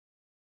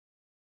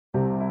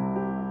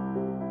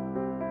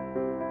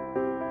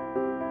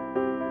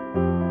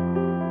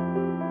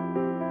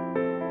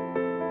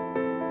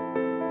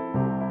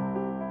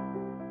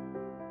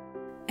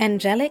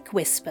Angelic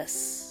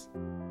Whispers,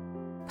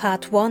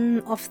 Part 1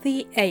 of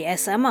the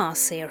ASMR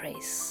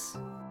series.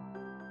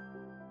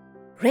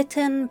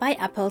 Written by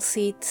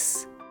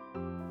Appleseeds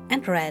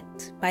and read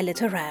by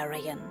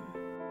Literarian.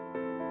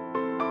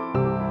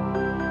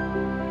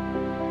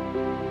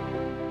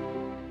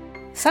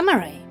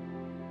 Summary.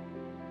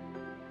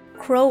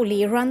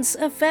 Crowley runs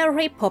a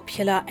very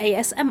popular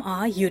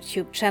ASMR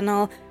YouTube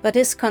channel, but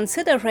is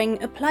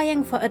considering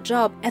applying for a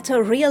job at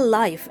a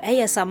real-life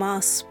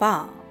ASMR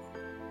spa.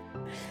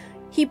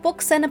 He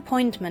books an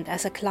appointment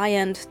as a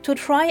client to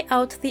try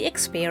out the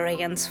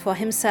experience for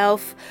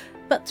himself,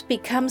 but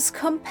becomes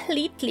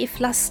completely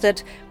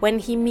flustered when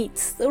he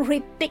meets the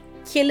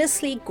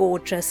ridiculously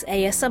gorgeous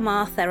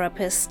ASMR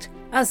therapist,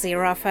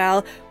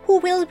 Aziraphale, who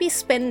will be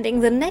spending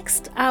the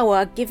next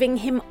hour giving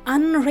him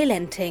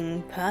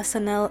unrelenting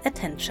personal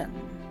attention.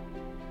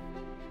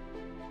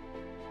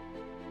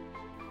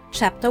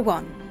 Chapter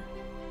 1.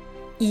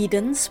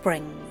 Eden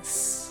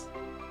Springs.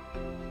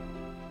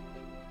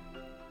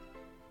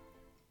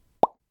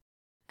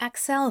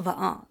 Axelva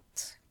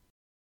Art.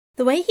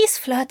 The way he's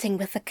flirting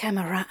with the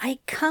camera, I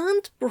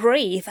can't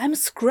breathe. I'm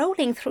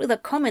scrolling through the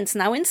comments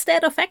now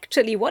instead of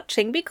actually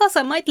watching because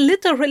I might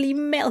literally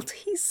melt.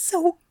 He's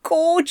so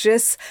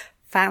gorgeous.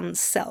 Fan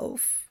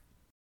self.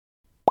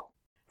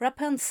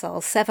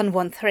 Rapunzel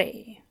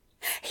 713.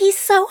 He's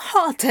so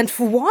hot, and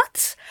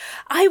what?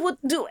 I would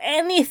do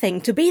anything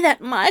to be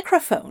that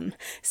microphone.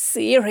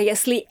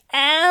 Seriously,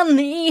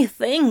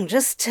 anything.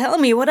 Just tell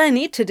me what I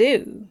need to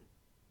do.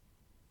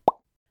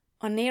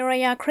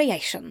 Oneria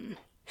Creation.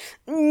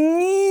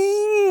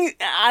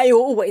 I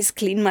always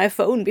clean my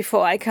phone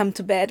before I come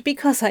to bed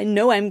because I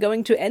know I'm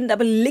going to end up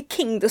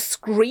licking the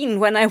screen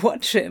when I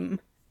watch him.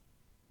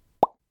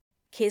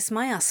 Kiss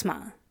My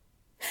Asthma.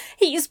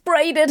 He's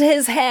braided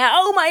his hair.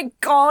 Oh my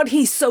god,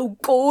 he's so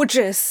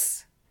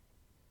gorgeous.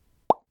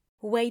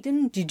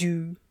 Waden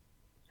Didu.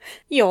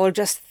 You're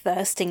just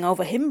thirsting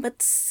over him,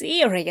 but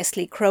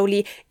seriously,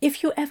 Crowley,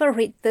 if you ever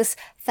read this,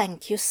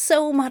 thank you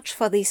so much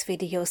for these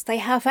videos. They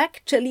have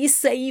actually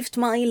saved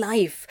my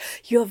life.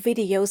 Your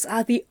videos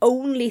are the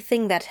only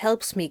thing that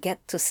helps me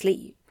get to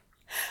sleep.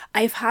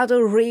 I've had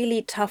a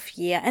really tough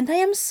year, and I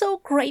am so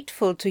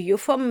grateful to you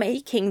for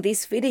making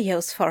these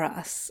videos for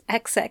us.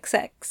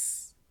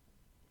 XXX.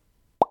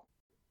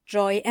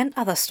 Joy and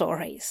Other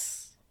Stories.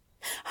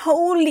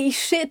 Holy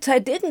shit, I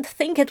didn't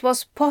think it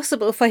was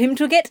possible for him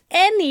to get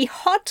any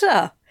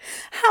hotter.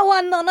 How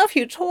are none of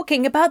you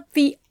talking about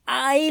the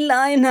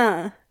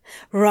eyeliner?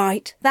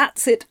 Right,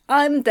 that's it.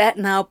 I'm dead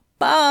now.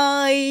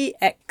 Bye,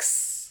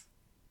 X.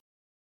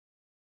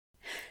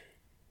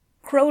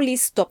 Crowley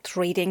stopped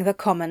reading the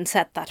comments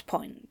at that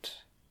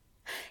point.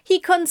 He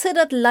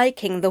considered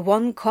liking the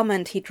one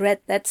comment he'd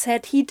read that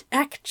said he'd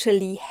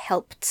actually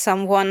helped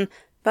someone,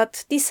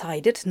 but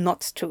decided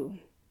not to.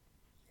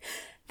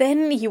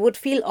 Then he would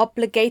feel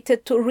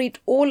obligated to read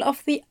all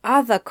of the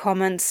other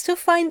comments to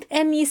find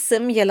any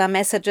similar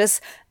messages,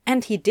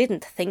 and he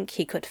didn't think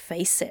he could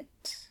face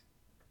it.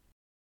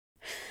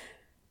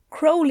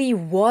 Crowley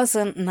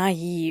wasn't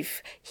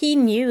naive. He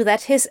knew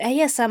that his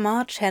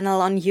ASMR channel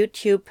on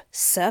YouTube,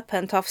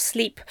 Serpent of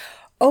Sleep,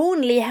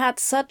 only had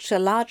such a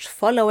large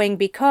following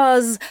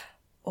because,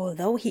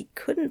 although he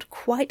couldn't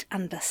quite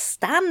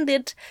understand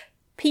it,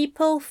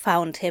 people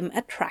found him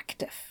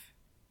attractive.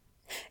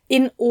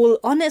 In all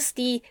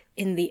honesty,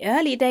 in the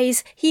early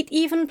days, he'd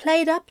even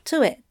played up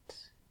to it.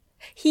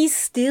 He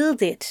still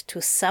did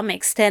to some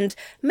extent,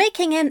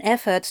 making an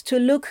effort to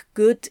look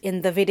good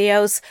in the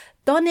videos,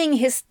 donning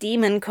his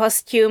demon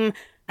costume,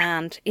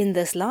 and in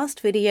this last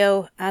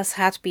video, as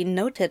had been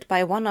noted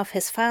by one of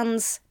his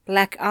fans,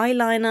 black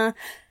eyeliner,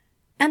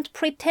 and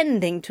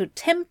pretending to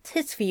tempt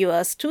his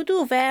viewers to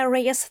do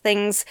various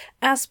things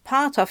as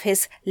part of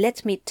his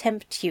Let Me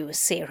Tempt You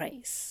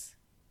series.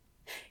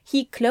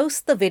 He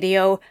closed the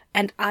video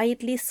and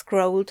idly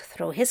scrolled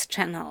through his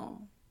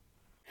channel.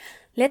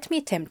 Let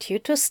Me Tempt You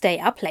to Stay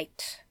Up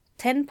Late,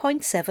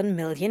 10.7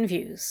 million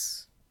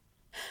views.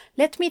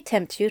 Let Me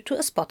Tempt You to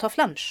a Spot of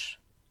Lunch,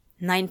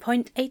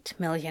 9.8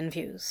 million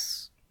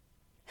views.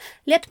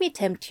 Let Me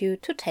Tempt You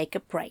to Take a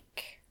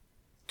Break,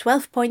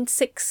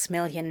 12.6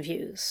 million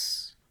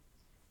views.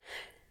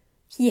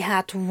 He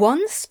had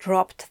once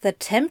dropped the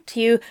Tempt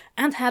You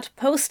and had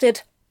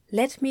posted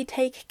Let Me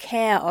Take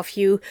Care of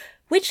You,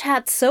 which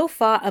had so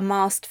far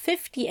amassed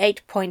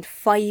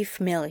 58.5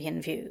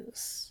 million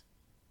views.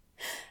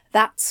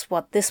 That's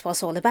what this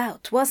was all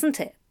about, wasn't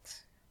it?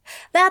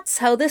 That's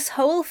how this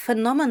whole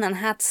phenomenon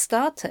had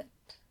started.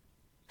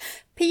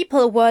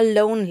 People were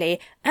lonely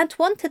and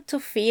wanted to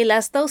feel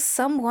as though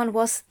someone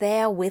was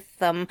there with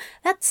them,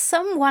 that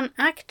someone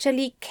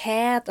actually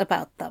cared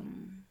about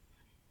them.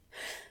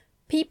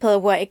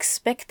 People were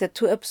expected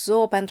to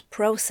absorb and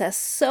process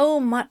so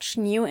much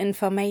new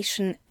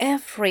information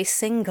every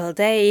single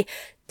day,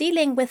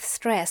 dealing with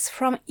stress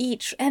from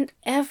each and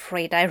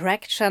every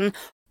direction,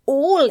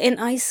 all in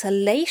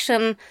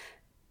isolation.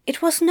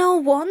 It was no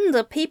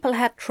wonder people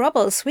had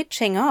trouble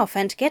switching off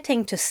and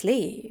getting to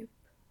sleep.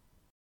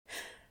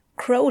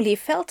 Crowley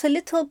felt a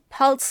little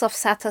pulse of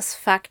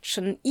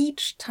satisfaction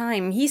each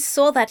time he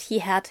saw that he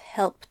had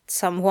helped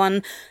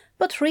someone,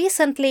 but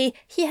recently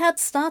he had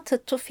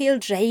started to feel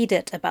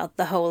jaded about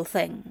the whole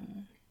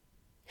thing.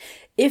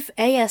 If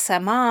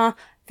ASMR,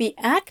 the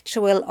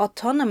actual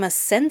autonomous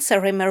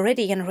sensory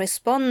meridian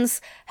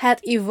response, had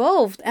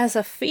evolved as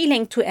a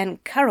feeling to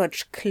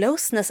encourage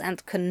closeness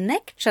and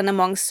connection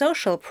among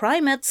social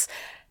primates,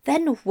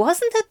 then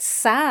wasn't it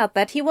sad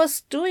that he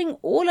was doing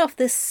all of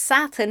this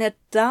sat in a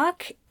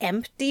dark,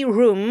 empty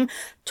room,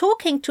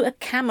 talking to a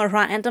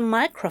camera and a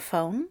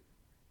microphone?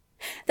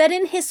 That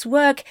in his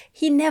work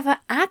he never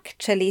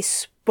actually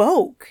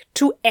spoke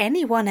to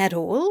anyone at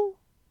all?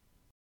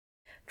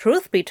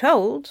 Truth be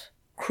told,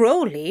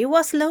 Crowley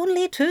was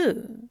lonely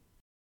too.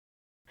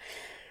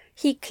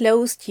 He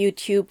closed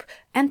YouTube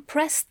and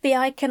pressed the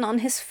icon on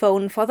his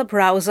phone for the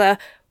browser,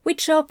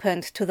 which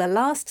opened to the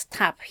last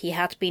tab he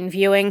had been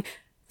viewing,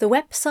 the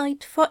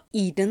website for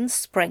Eden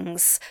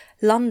Springs,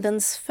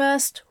 London's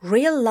first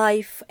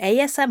real-life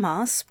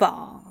ASMR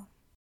spa.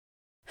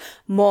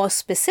 More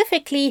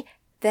specifically,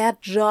 their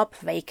job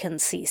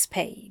vacancies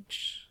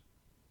page.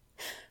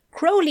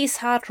 Crowley's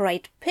heart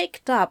rate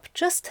picked up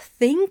just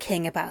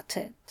thinking about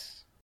it.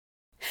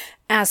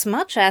 As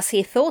much as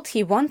he thought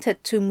he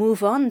wanted to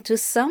move on to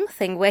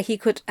something where he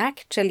could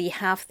actually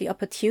have the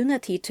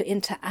opportunity to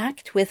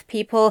interact with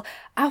people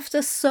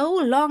after so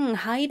long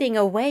hiding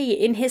away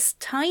in his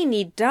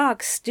tiny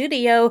dark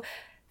studio,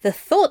 the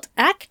thought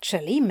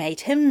actually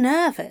made him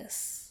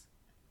nervous.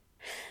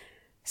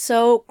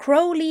 So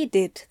Crowley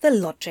did the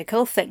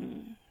logical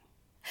thing.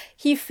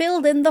 He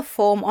filled in the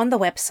form on the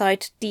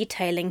website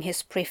detailing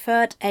his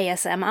preferred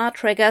ASMR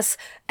triggers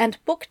and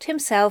booked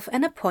himself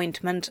an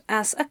appointment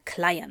as a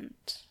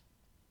client.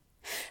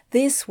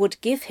 This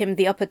would give him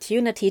the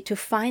opportunity to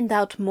find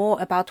out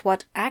more about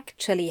what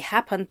actually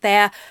happened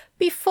there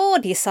before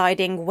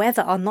deciding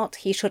whether or not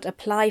he should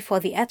apply for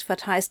the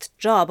advertised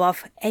job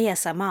of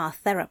ASMR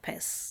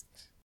therapist.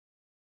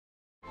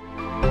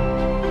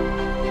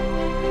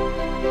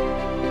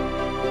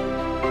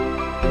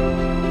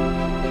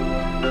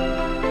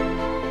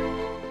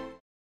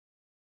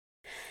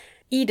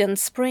 Eden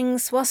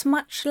Springs was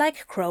much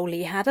like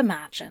Crowley had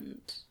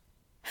imagined.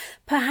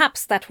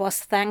 Perhaps that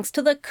was thanks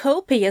to the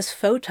copious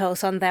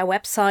photos on their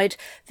website,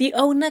 the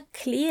owner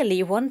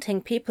clearly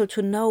wanting people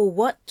to know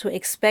what to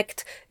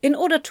expect in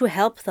order to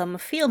help them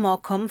feel more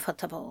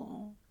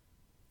comfortable.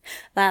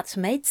 That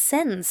made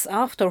sense,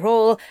 after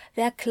all.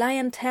 Their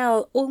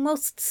clientele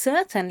almost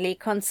certainly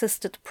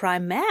consisted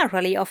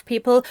primarily of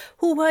people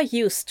who were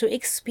used to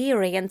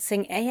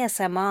experiencing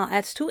ASMR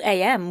at 2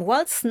 a.m.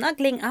 while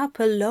snuggling up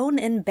alone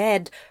in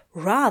bed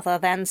rather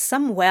than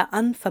somewhere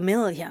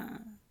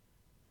unfamiliar.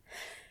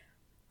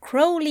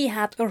 Crowley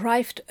had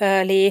arrived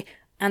early,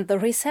 and the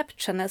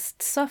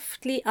receptionist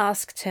softly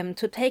asked him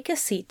to take a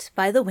seat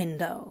by the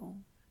window.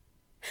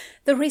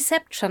 The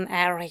reception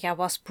area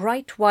was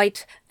bright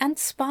white and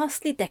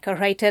sparsely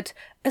decorated,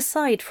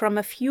 aside from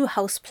a few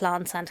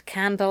houseplants and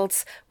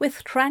candles,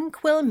 with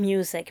tranquil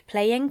music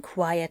playing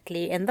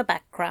quietly in the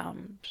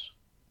background.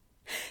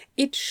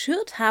 It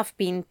should have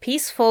been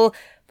peaceful,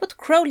 but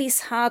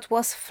Crowley's heart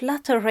was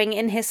fluttering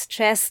in his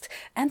chest,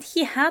 and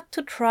he had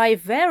to try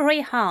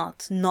very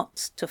hard not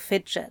to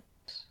fidget.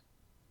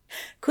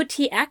 Could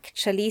he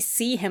actually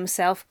see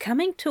himself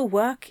coming to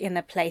work in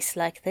a place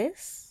like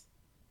this?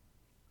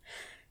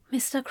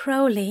 "Mr.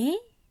 Crowley?"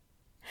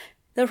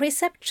 The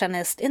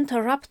receptionist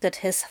interrupted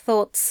his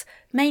thoughts,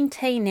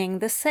 maintaining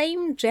the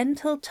same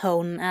gentle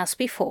tone as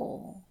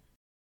before.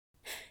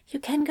 "You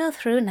can go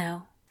through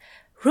now.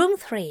 Room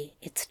 3,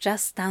 it's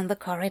just down the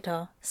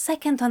corridor,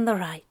 second on the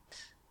right."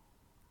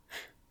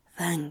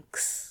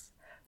 "Thanks,"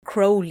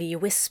 Crowley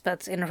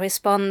whispered in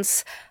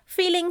response,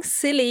 feeling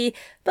silly,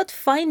 but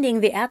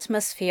finding the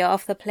atmosphere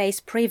of the place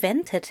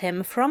prevented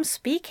him from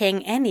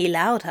speaking any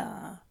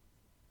louder.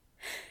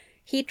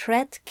 He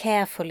tread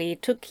carefully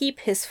to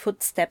keep his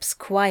footsteps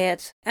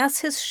quiet as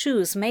his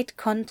shoes made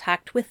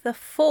contact with the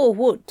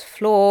wood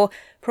floor,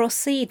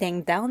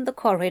 proceeding down the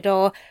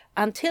corridor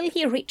until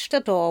he reached a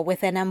door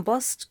with an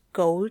embossed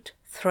gold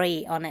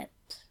 3 on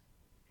it.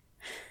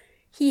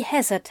 He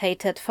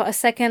hesitated for a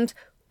second,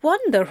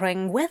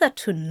 wondering whether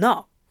to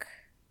knock.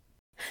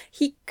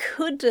 He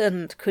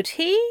couldn't, could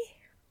he?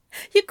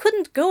 You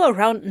couldn't go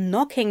around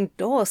knocking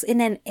doors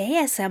in an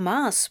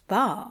ASMR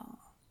spa.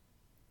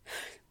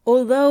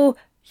 Although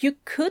you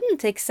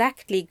couldn't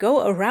exactly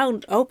go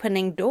around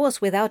opening doors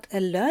without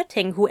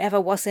alerting whoever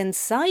was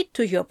inside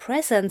to your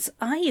presence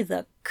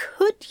either,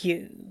 could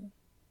you?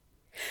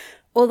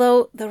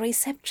 Although the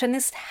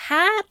receptionist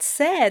had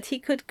said he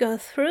could go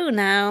through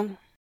now.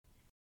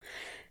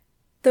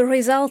 The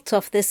result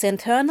of this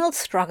internal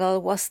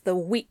struggle was the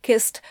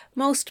weakest,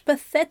 most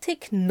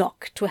pathetic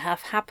knock to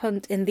have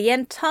happened in the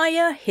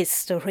entire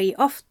history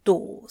of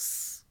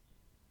doors.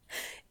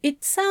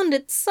 It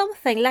sounded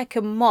something like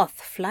a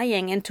moth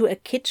flying into a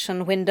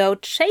kitchen window,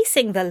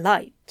 chasing the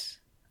light.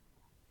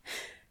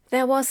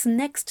 There was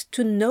next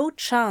to no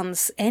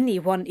chance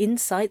anyone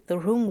inside the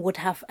room would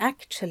have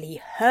actually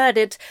heard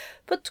it,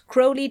 but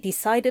Crowley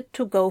decided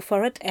to go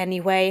for it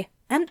anyway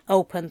and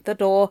opened the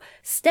door,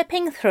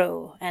 stepping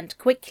through and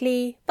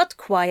quickly but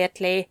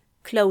quietly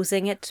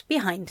closing it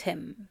behind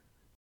him.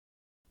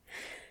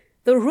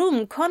 The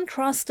room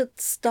contrasted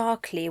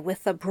starkly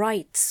with the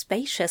bright,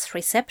 spacious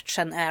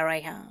reception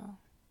area.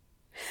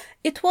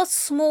 It was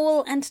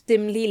small and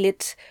dimly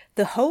lit,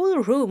 the whole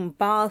room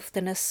bathed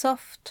in a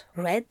soft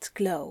red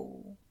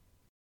glow.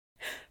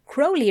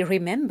 Crowley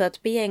remembered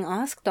being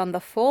asked on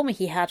the form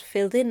he had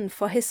filled in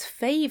for his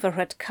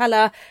favorite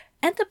color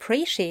and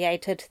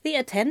appreciated the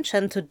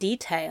attention to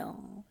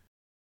detail.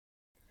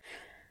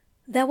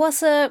 There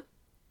was a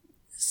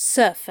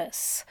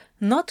surface,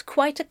 not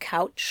quite a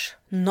couch,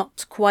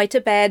 not quite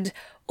a bed,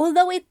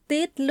 although it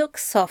did look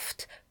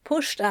soft,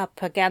 pushed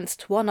up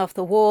against one of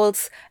the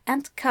walls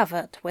and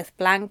covered with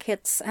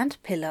blankets and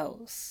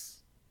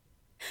pillows.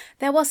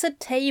 There was a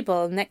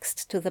table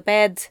next to the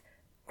bed.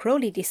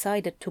 Crowley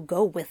decided to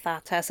go with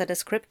that as a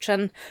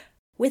description,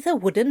 with a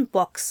wooden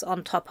box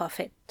on top of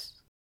it.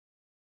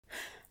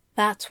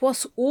 That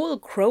was all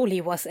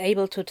Crowley was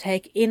able to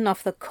take in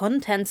of the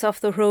contents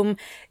of the room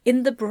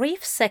in the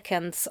brief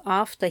seconds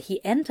after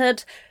he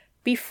entered,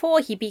 before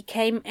he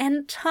became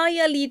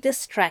entirely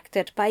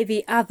distracted by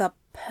the other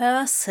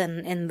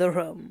person in the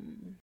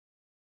room.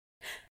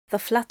 The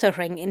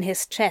fluttering in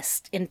his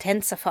chest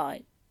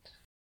intensified.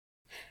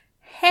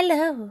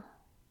 "Hello,"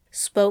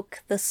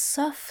 spoke the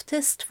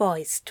softest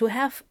voice to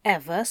have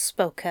ever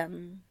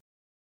spoken.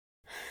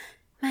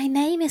 "My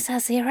name is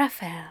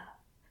Aziraphale.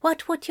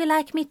 What would you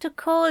like me to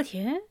call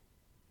you?"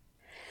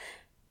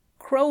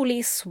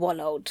 Crowley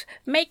swallowed,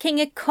 making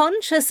a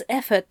conscious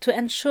effort to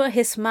ensure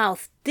his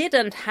mouth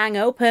didn't hang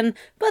open,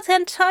 but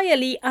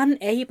entirely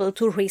unable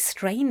to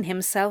restrain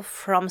himself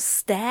from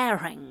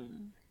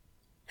staring.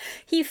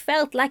 He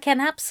felt like an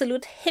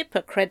absolute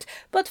hypocrite,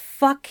 but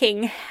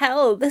fucking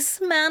hell, this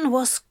man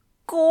was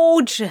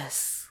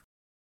gorgeous.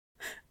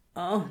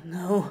 Oh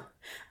no,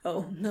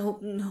 no,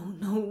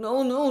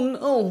 no,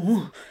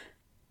 no.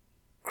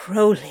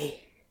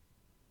 Crowley.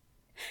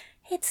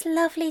 "It's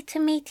lovely to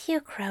meet you,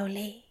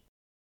 Crowley,"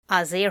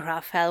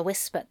 Aziraphale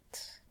whispered.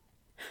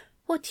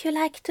 "Would you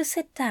like to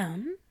sit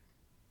down?"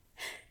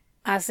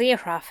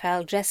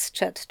 Aziraphale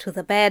gestured to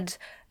the bed,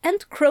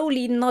 and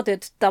Crowley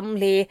nodded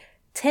dumbly,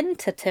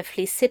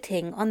 tentatively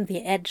sitting on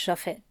the edge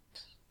of it.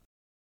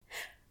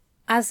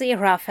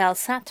 Aziraphale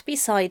sat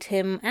beside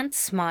him and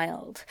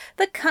smiled,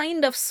 the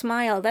kind of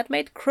smile that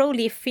made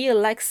Crowley feel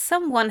like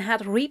someone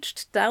had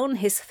reached down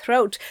his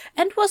throat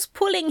and was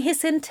pulling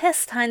his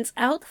intestines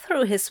out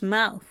through his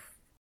mouth.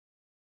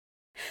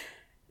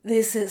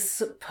 "This is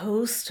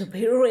supposed to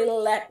be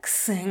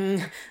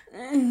relaxing."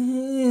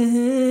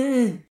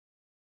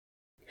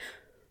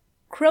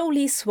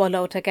 Crowley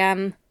swallowed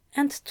again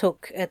and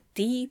took a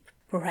deep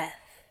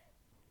breath.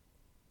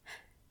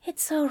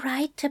 "It's all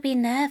right to be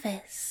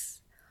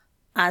nervous,"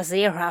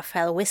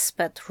 Aziraphale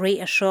whispered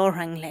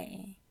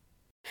reassuringly.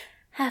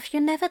 "Have you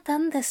never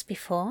done this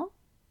before?"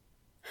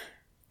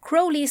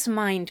 Crowley's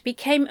mind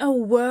became a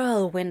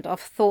whirlwind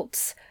of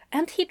thoughts,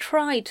 and he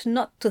tried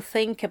not to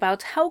think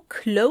about how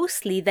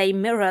closely they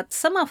mirrored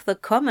some of the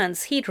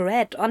comments he'd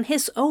read on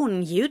his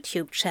own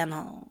YouTube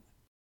channel.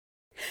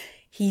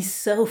 He's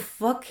so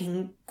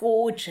fucking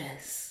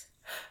gorgeous.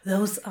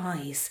 Those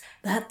eyes,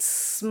 that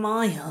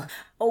smile,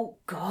 oh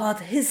God,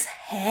 his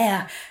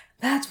hair,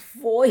 that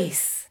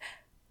voice.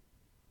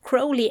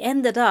 Crowley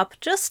ended up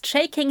just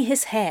shaking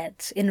his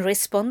head in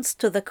response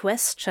to the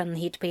question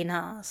he'd been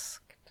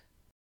asked.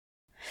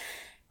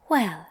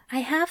 "Well,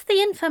 I have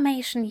the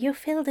information you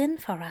filled in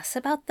for us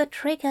about the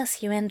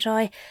triggers you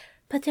enjoy,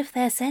 but if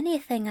there's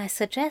anything I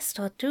suggest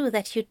or do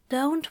that you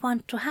don't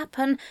want to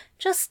happen,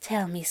 just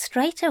tell me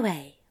straight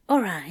away,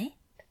 all right?"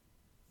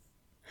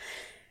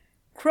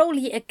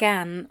 Crowley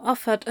again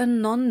offered a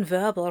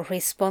non-verbal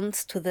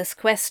response to this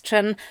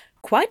question,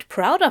 quite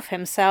proud of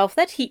himself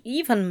that he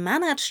even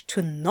managed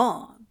to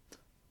nod.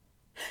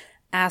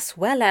 As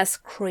well as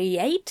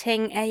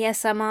creating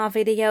ASMR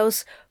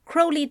videos,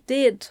 Crowley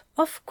did,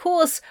 of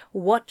course,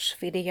 watch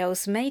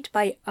videos made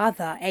by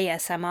other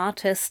ASMR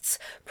artists,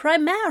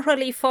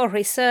 primarily for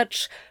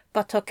research,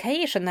 but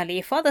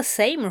occasionally for the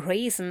same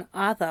reason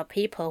other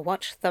people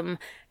watched them,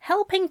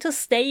 helping to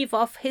stave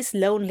off his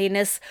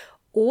loneliness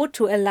or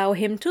to allow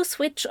him to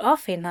switch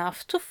off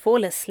enough to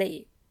fall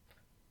asleep.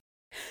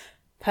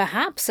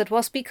 Perhaps it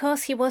was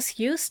because he was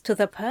used to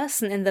the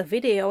person in the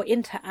video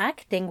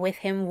interacting with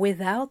him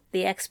without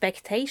the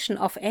expectation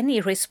of any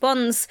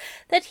response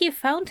that he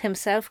found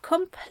himself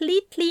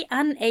completely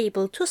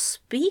unable to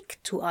speak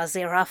to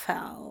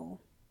Aziraphale.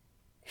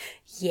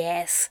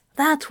 Yes,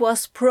 that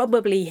was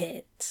probably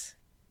it.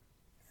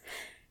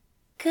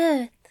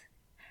 "Good.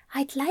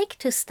 I'd like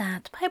to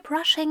start by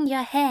brushing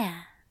your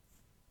hair."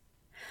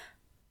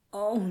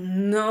 Oh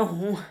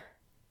no.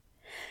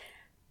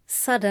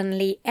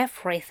 Suddenly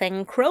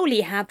everything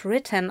Crowley had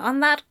written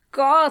on that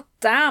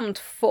goddamned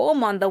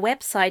form on the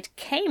website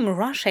came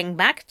rushing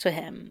back to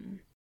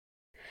him.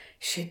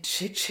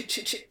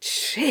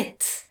 Shit.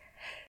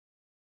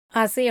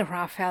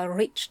 Aziraphale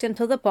reached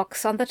into the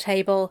box on the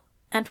table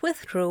and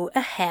withdrew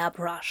a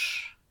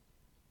hairbrush.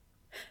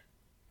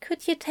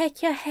 Could you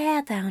take your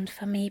hair down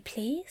for me,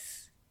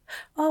 please?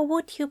 Or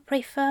would you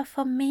prefer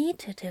for me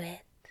to do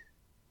it?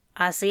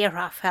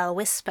 Aziraphale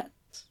whispered.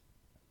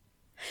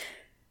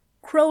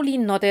 Crowley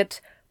nodded,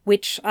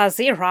 which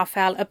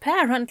Aziraphale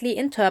apparently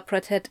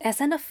interpreted as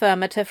an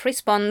affirmative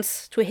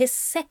response to his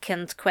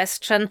second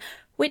question,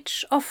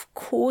 which of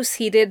course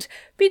he did,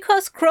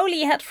 because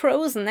Crowley had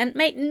frozen and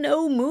made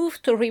no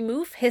move to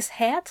remove his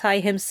hair tie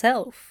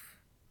himself.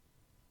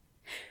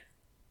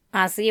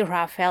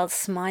 Aziraphale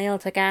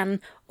smiled again,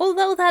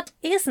 although that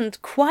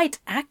isn't quite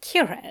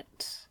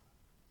accurate.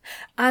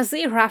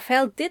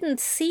 Aziraphale didn't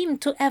seem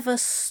to ever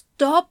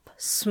stop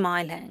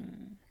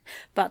smiling,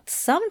 but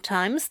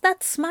sometimes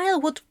that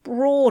smile would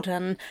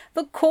broaden,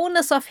 the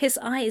corners of his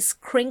eyes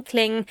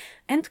crinkling,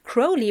 and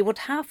Crowley would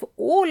have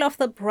all of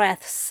the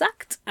breath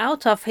sucked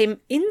out of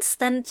him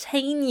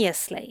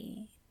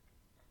instantaneously.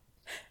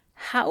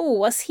 How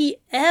was he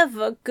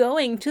ever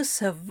going to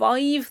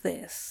survive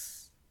this?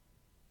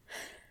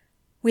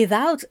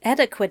 Without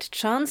adequate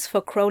chance for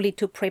Crowley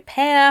to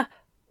prepare,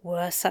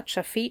 were such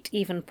a feat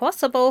even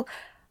possible,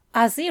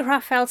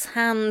 Aziraphale's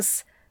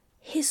hands,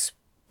 his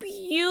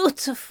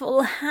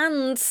beautiful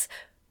hands,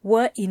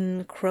 were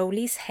in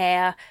Crowley's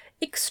hair,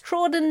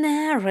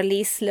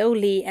 extraordinarily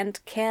slowly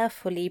and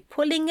carefully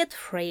pulling it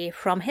free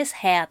from his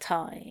hair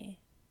tie.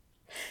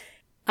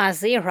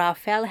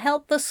 Aziraphale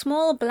held the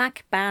small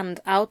black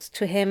band out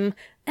to him,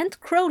 and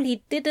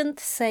Crowley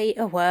didn't say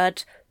a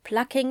word,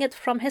 plucking it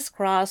from his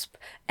grasp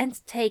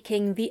and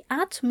taking the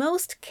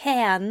utmost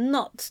care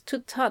not to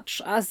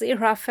touch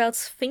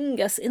Aziraphale's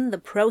fingers in the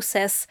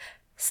process,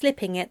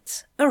 slipping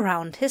it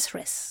around his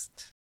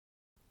wrist.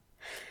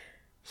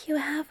 You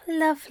have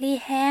lovely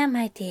hair,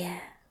 my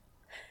dear,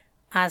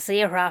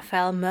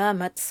 Aziraphale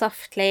murmured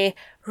softly,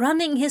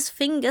 running his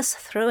fingers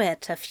through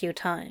it a few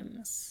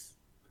times.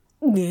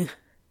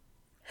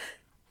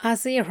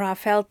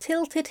 Aziraphale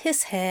tilted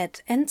his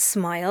head and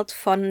smiled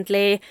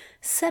fondly,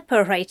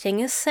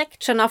 separating a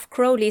section of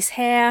Crowley's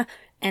hair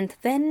and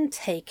then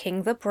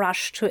taking the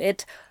brush to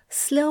it,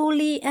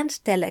 slowly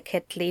and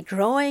delicately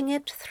drawing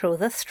it through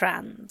the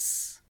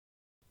strands.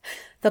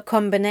 The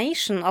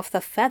combination of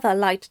the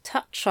feather-light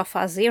touch of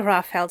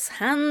Aziraphale's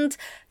hand,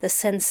 the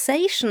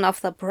sensation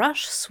of the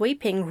brush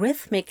sweeping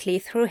rhythmically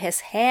through his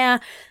hair,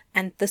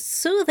 and the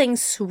soothing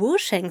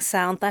swooshing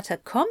sound that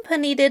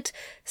accompanied it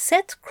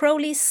set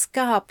Crowley's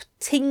scalp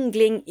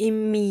tingling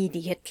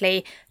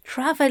immediately,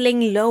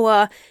 travelling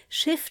lower,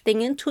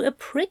 shifting into a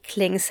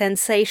prickling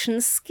sensation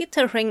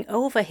skittering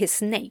over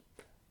his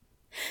nape.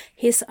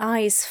 His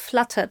eyes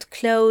fluttered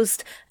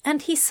closed,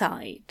 and he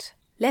sighed,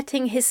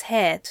 letting his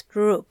head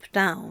droop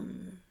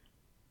down.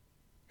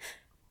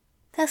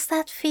 Does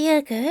that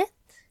feel good?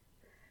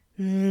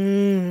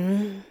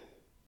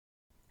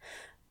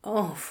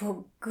 Oh,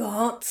 for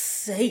God's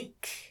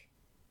sake.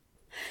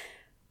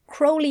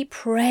 Crowley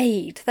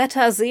prayed that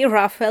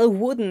Aziraphale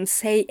wouldn't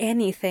say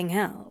anything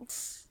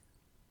else.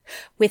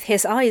 With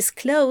his eyes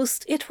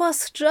closed, it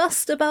was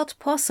just about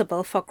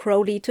possible for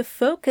Crowley to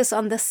focus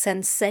on the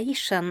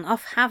sensation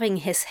of having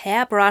his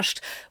hair brushed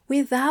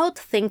without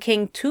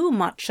thinking too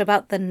much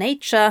about the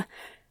nature,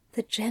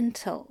 the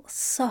gentle,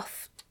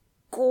 soft,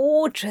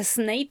 gorgeous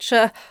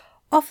nature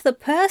of the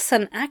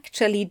person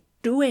actually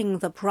doing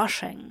the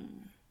brushing.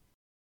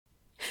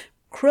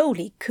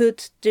 Crowley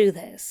could do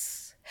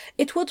this.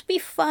 It would be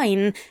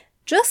fine,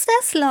 just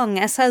as long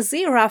as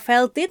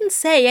Aziraphale didn't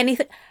say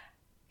anything.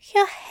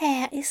 Your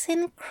hair is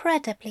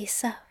incredibly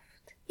soft.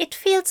 It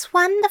feels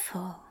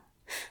wonderful.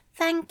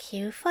 Thank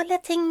you for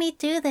letting me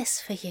do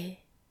this for you.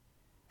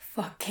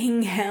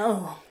 Fucking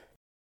hell.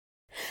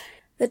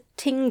 The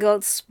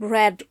tingles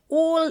spread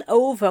all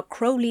over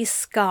Crowley's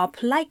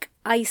scalp like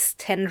ice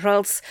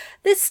tendrils,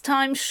 this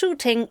time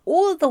shooting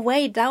all the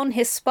way down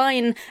his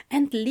spine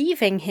and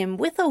leaving him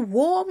with a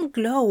warm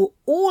glow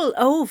all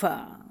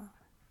over.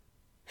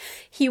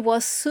 He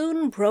was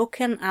soon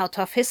broken out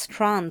of his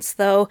trance,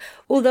 though,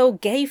 although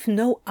gave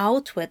no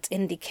outward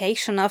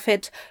indication of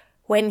it,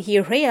 when he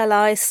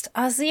realized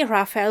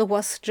Aziraphale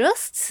was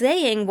just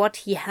saying what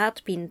he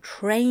had been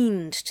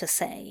trained to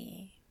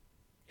say.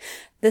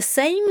 The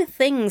same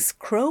things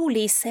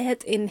Crowley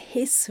said in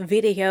his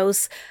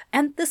videos,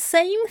 and the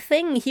same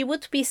thing he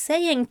would be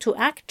saying to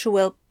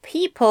actual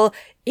people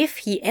if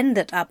he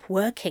ended up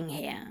working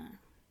here.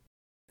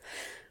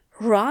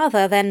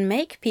 Rather than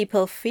make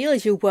people feel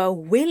you were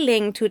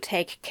willing to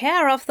take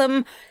care of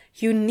them,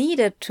 you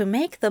needed to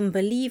make them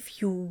believe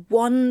you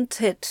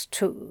wanted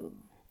to.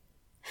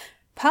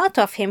 Part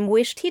of him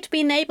wished he'd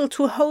been able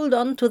to hold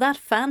on to that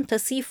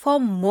fantasy for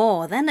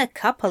more than a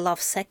couple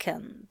of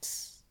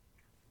seconds.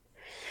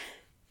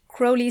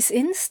 Crowley's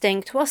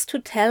instinct was to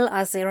tell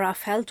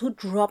Aziraphale to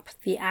drop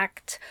the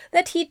act,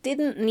 that he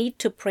didn't need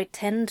to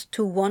pretend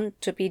to want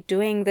to be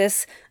doing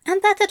this,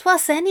 and that it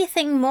was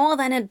anything more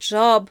than a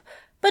job,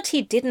 but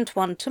he didn't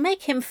want to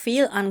make him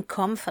feel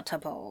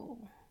uncomfortable.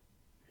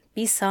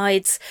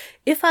 Besides,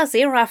 if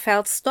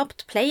Aziraphale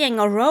stopped playing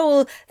a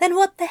role, then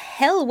what the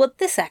hell would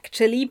this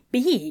actually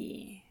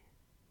be?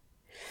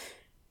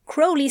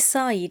 Crowley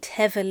sighed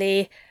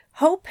heavily,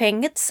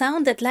 hoping it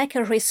sounded like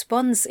a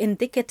response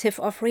indicative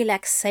of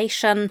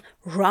relaxation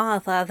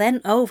rather than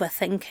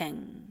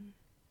overthinking.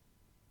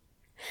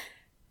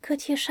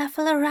 "Could you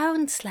shuffle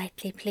around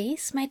slightly,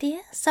 please, my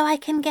dear, so I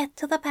can get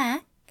to the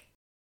back?"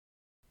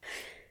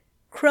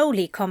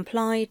 Crowley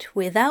complied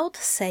without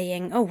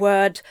saying a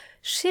word,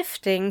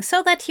 shifting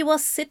so that he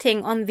was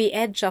sitting on the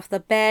edge of the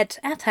bed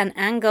at an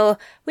angle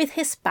with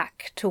his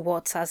back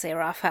towards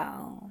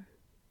Aziraphale.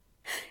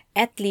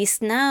 At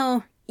least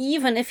now,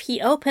 even if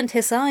he opened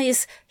his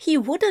eyes, he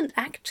wouldn't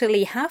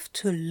actually have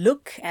to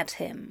look at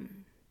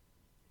him.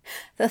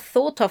 The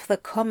thought of the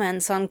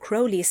comments on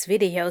Crowley's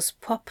videos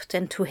popped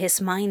into his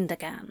mind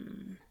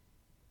again.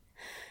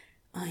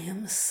 "I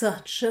am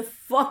such a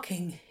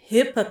fucking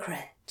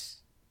hypocrite."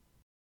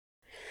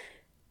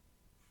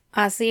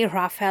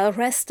 Aziraphale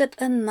rested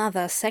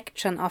another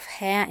section of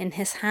hair in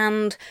his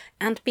hand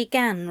and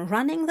began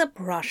running the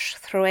brush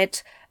through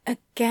it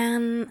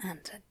again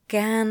and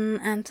again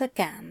and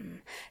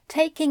again,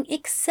 taking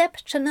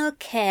exceptional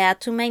care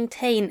to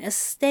maintain a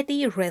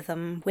steady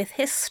rhythm with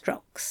his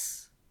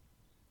strokes.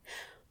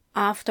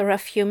 After a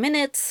few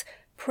minutes,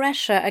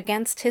 pressure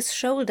against his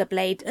shoulder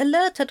blade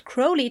alerted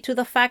Crowley to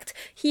the fact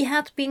he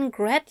had been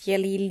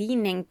gradually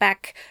leaning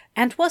back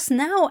and was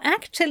now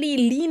actually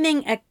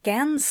leaning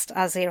against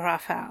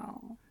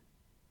Aziraphale.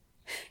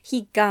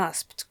 He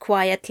gasped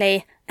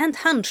quietly and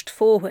hunched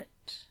forward.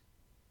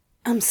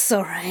 "I'm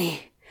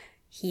sorry,"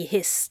 he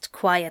hissed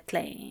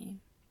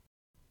quietly.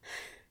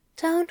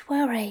 "Don't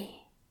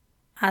worry,"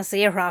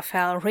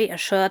 Aziraphale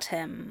reassured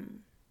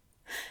him.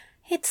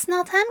 "It's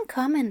not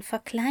uncommon for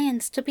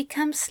clients to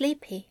become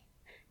sleepy.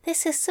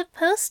 This is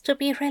supposed to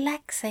be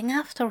relaxing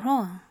after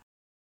all."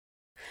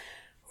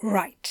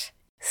 Right,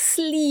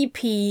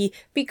 sleepy,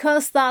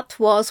 because that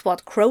was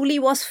what Crowley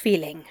was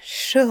feeling,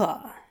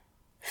 sure.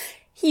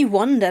 He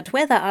wondered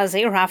whether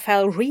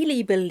Aziraphale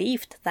really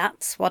believed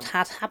that's what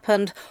had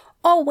happened,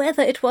 or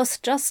whether it was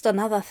just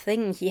another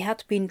thing he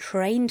had been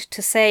trained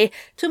to say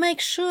to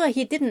make sure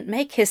he didn't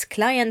make his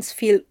clients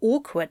feel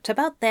awkward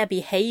about their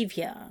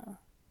behavior.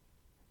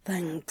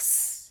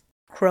 "Thanks,"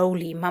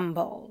 Crowley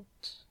mumbled.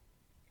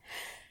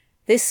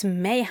 This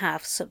may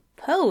have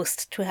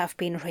supposed to have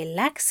been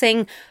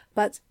relaxing,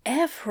 but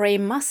every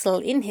muscle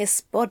in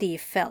his body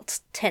felt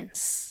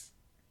tense.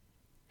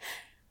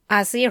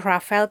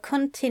 Aziraphale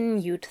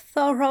continued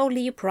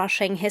thoroughly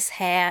brushing his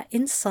hair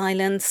in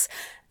silence,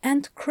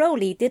 and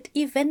Crowley did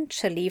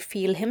eventually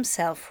feel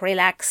himself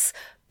relax,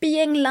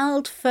 being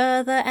lulled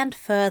further and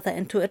further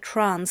into a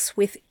trance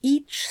with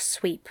each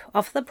sweep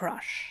of the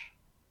brush.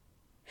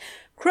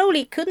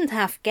 Crowley couldn't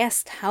have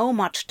guessed how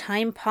much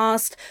time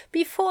passed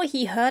before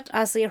he heard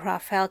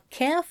Aziraphale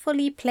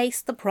carefully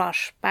place the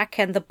brush back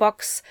in the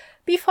box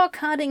before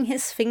cutting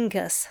his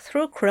fingers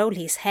through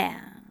Crowley's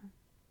hair.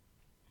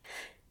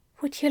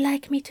 "Would you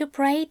like me to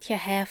braid your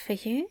hair for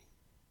you?"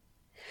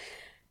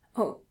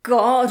 "Oh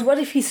God, what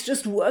if he's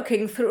just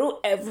working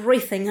through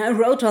everything I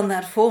wrote on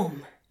that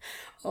form?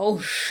 Oh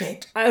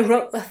shit, I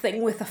wrote the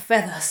thing with the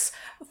feathers.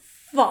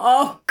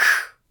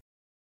 Fuck!"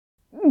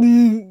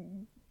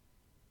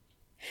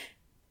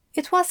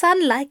 It was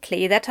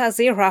unlikely that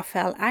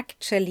Aziraphale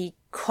actually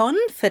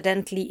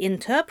confidently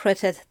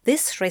interpreted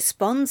this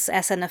response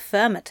as an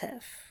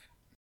affirmative.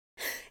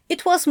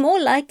 It was more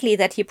likely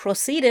that he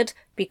proceeded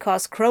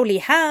because Crowley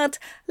had,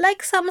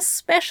 like some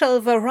special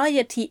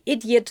variety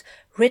idiot,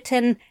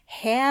 written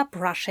hair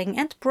brushing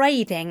and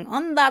braiding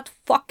on that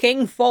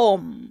fucking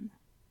form.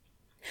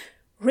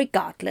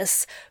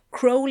 Regardless,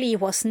 Crowley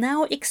was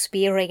now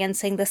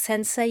experiencing the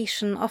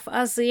sensation of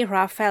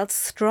Aziraphale's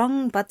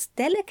strong but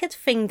delicate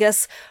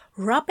fingers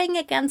rubbing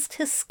against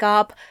his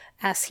scalp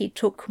as he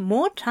took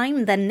more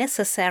time than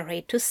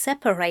necessary to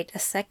separate a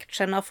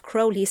section of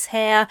Crowley's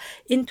hair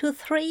into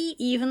 3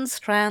 even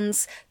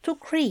strands to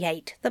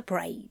create the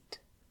braid.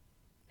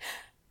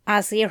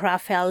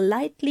 Aziraphale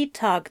lightly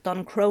tugged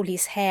on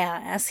Crowley's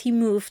hair as he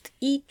moved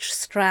each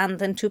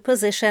strand into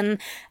position,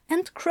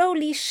 and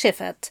Crowley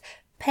shivered,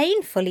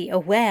 painfully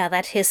aware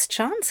that his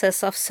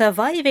chances of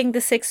surviving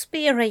this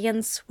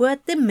experience were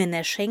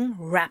diminishing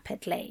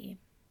rapidly.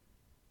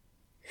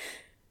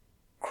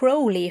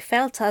 Crowley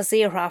felt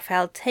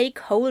Aziraphale take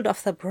hold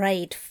of the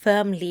braid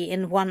firmly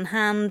in one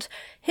hand,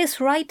 his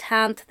right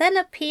hand then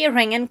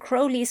appearing in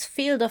Crowley's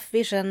field of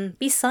vision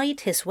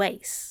beside his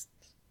waist.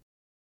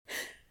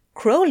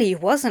 Crowley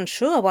wasn't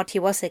sure what he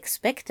was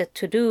expected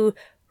to do,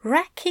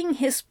 racking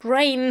his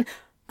brain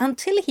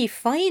until he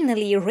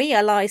finally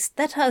realized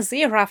that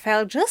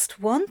Aziraphale just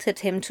wanted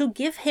him to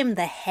give him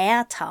the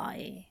hair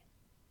tie.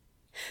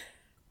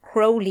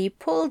 Crowley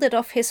pulled it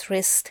off his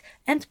wrist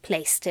and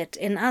placed it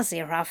in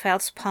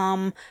Aziraphale's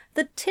palm,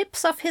 the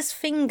tips of his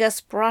fingers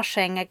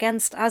brushing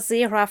against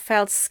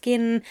Aziraphale's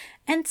skin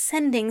and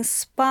sending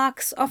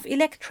sparks of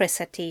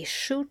electricity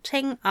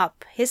shooting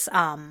up his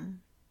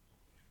arm.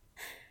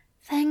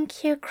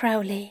 "Thank you,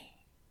 Crowley."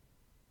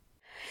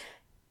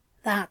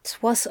 That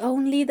was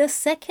only the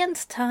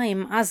second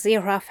time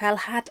Aziraphale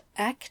had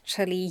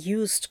actually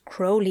used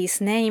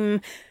Crowley's name,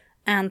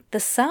 and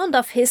the sound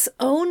of his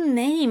own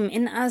name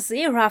in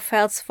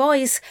Aziraphale's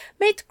voice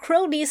made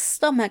Crowley's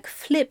stomach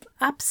flip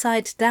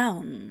upside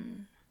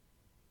down.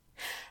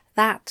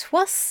 That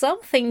was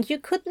something you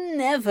could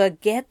never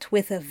get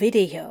with a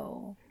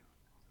video.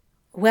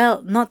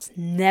 Well, not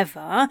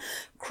never.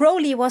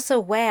 Crowley was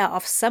aware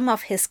of some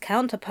of his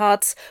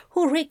counterparts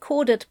who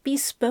recorded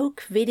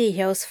bespoke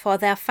videos for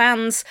their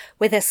fans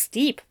with a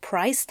steep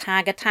price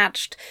tag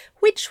attached,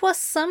 which was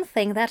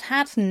something that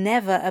had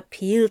never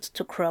appealed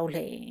to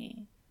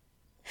Crowley.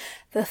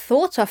 The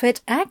thought of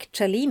it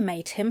actually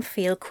made him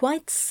feel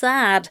quite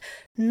sad,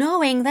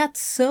 knowing that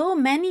so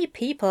many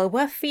people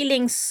were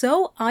feeling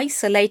so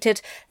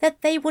isolated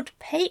that they would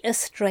pay a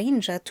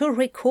stranger to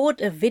record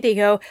a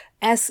video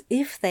as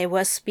if they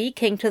were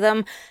speaking to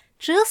them,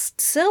 just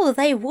so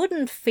they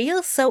wouldn't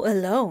feel so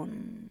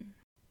alone.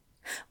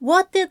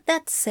 What did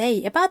that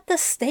say about the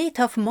state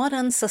of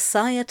modern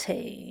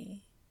society?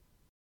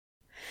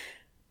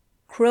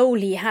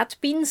 Crowley had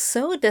been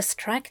so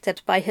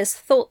distracted by his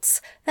thoughts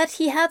that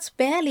he had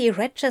barely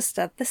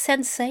registered the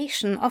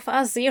sensation of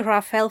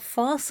Aziraphale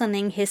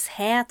fastening his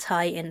hair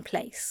tie in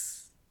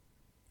place.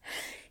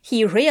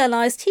 He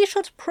realized he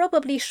should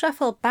probably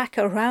shuffle back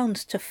around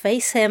to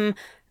face him,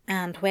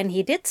 and when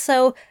he did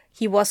so,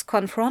 he was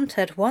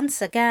confronted once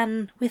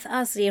again with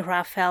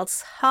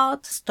Aziraphale's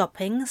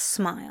heart-stopping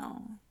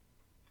smile.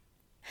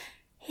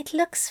 "It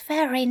looks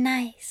very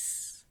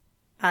nice,"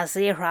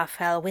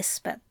 Aziraphale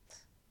whispered.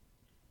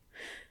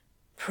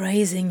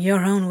 "Praising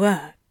your own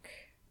work,"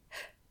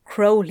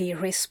 Crowley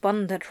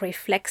responded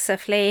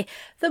reflexively,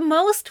 the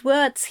most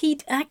words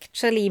he'd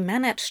actually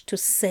managed to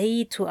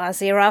say to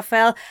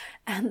Aziraphale,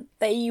 and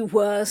they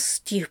were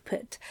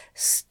stupid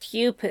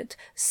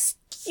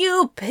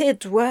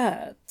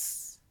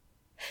words.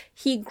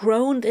 He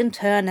groaned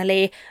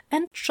internally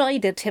and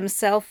chided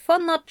himself for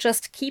not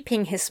just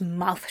keeping his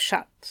mouth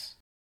shut.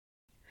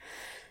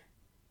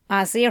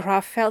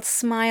 Aziraphale's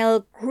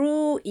smile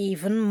grew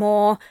even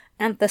more,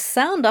 and the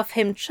sound of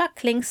him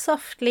chuckling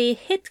softly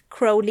hit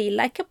Crowley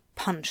like a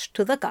punch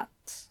to the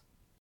gut.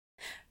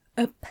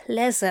 A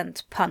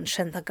pleasant punch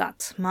in the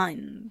gut,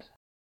 mind.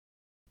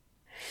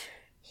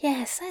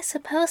 "Yes, I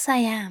suppose I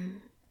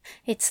am.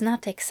 It's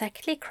not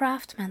exactly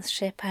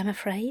craftsmanship, I'm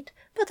afraid,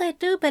 but I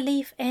do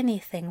believe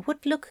anything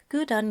would look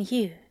good on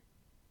you."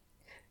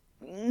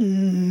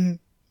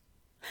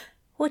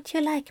 "Would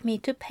you like me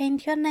to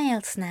paint your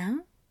nails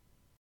now?"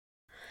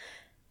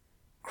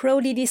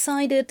 Crowley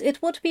decided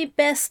it would be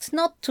best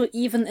not to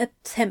even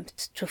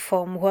attempt to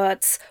form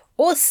words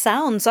or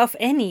sounds of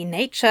any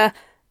nature,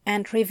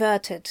 and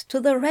reverted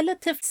to the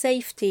relative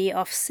safety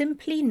of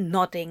simply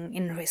nodding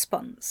in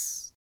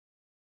response.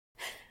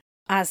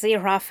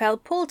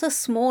 Aziraphale pulled a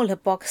smaller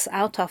box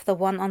out of the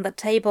one on the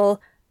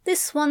table,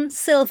 this one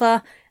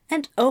silver,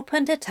 and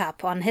opened it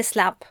up on his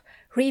lap,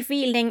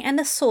 revealing an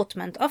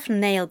assortment of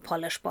nail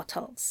polish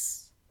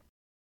bottles.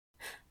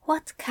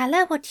 "What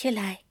color would you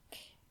like?"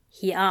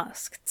 he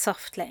asked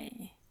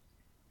softly.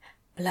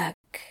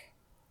 "Black,"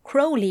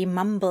 Crowley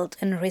mumbled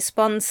in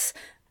response,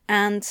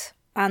 and,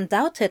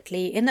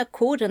 undoubtedly in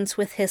accordance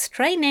with his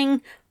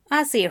training,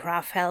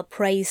 Aziraphale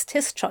praised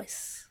his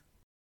choice.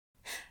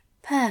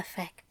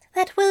 "Perfect.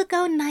 That will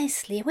go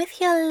nicely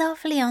with your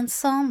lovely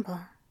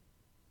ensemble."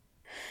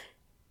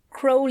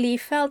 Crowley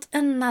felt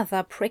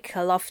another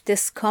prickle of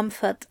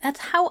discomfort at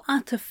how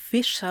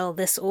artificial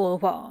this all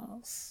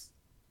was.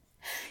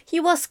 He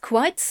was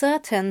quite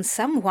certain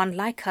someone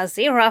like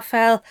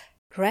Aziraphale,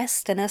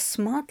 dressed in a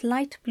smart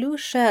light blue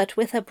shirt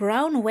with a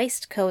brown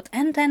waistcoat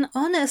and an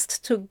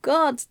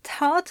honest-to-God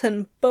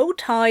tartan bow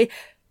tie,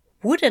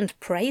 wouldn't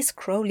praise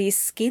Crowley's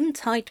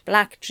skin-tight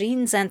black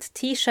jeans and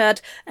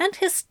t-shirt and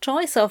his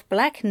choice of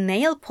black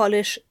nail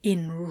polish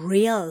in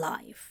real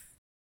life.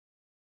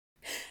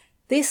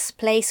 This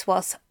place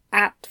was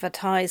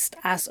advertised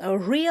as a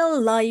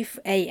real-life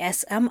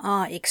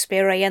ASMR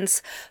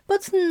experience,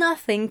 but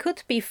nothing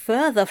could be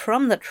further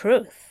from the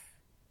truth.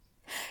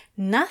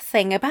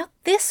 Nothing about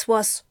this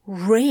was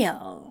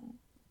real.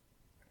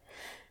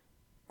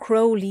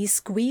 Crowley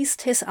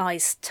squeezed his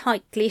eyes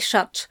tightly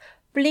shut,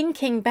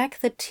 blinking back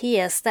the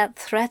tears that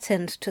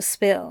threatened to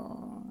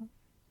spill.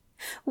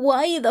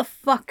 Why the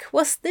fuck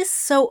was this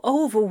so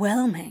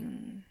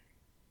overwhelming?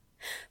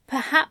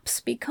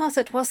 Perhaps because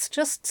it was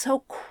just so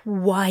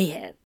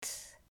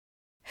quiet.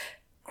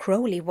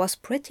 Crowley was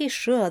pretty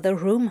sure the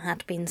room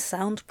had been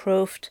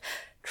soundproofed,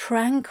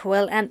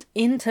 tranquil and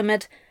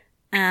intimate,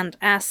 and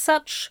as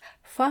such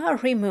far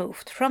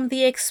removed from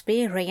the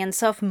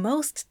experience of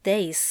most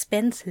days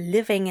spent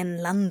living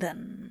in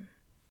London.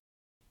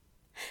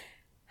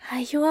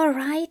 "Are you all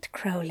right,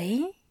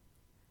 Crowley?"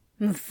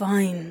 "I'm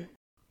fine."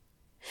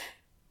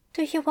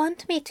 "Do you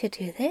want me to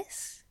do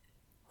this?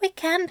 We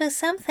can do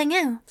something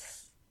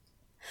else."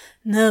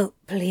 "No,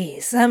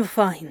 please, I'm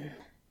fine,"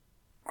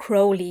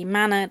 Crowley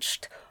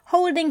managed,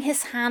 holding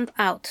his hand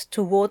out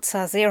towards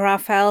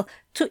Aziraphale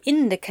to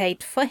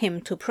indicate for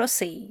him to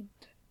proceed.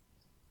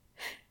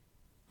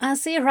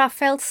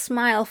 Aziraphale's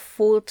smile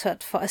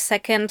faltered for a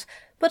second,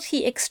 but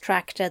he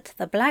extracted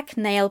the black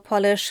nail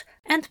polish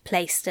and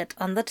placed it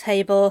on the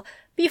table,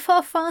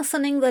 before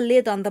fastening the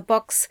lid on the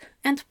box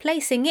and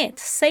placing it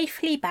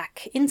safely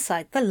back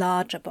inside the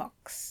larger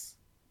box.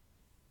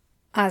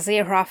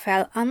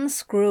 Aziraphale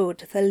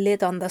unscrewed the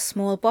lid on the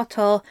small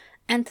bottle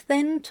and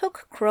then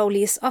took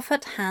Crowley's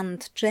offered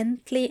hand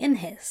gently in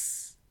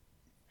his.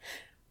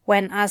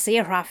 When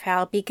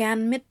Aziraphale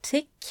began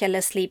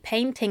meticulously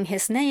painting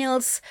his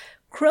nails,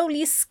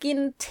 Crowley's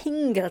skin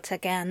tingled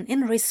again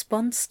in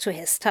response to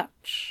his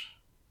touch.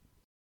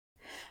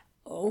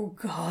 Oh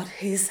God,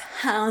 his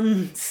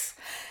hands!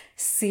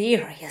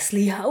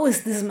 Seriously, how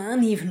is this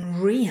man even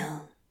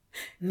real?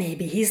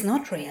 Maybe he's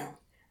not real.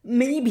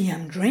 Maybe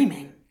I'm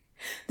dreaming.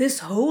 This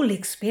whole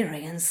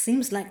experience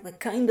seems like the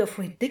kind of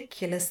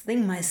ridiculous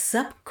thing my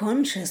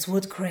subconscious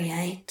would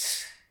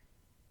create.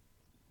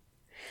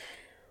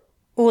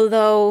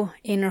 Although,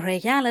 in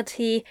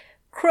reality,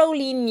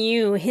 Crowley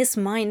knew his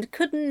mind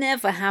could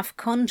never have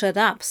conjured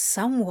up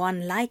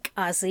someone like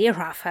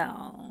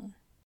Aziraphale.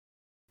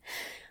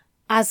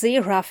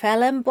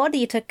 Aziraphale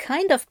embodied a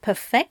kind of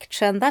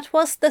perfection that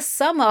was the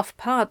sum of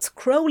parts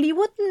Crowley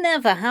would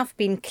never have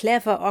been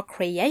clever or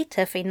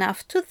creative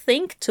enough to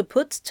think to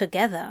put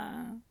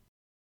together.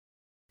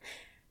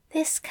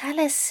 "This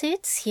color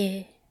suits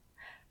you,"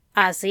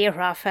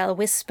 Aziraphale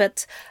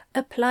whispered,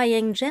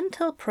 applying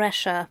gentle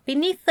pressure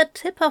beneath the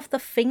tip of the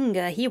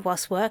finger he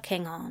was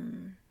working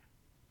on.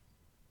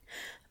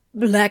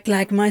 "Black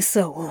like my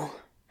soul,"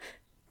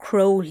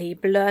 Crowley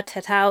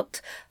blurted out,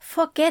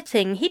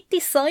 forgetting he'd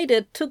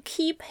decided to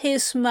keep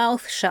his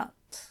mouth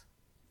shut.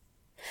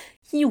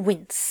 He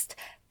winced,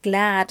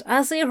 glad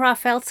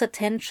Aziraphale's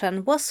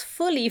attention was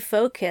fully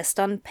focused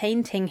on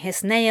painting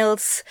his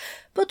nails,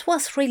 but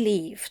was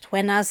relieved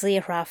when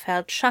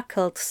Aziraphale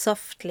chuckled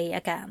softly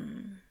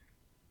again.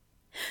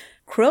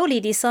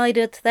 Crowley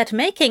decided that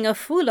making a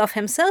fool of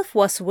himself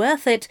was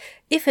worth it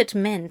if it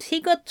meant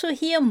he got to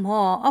hear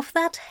more of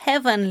that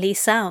heavenly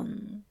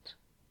sound.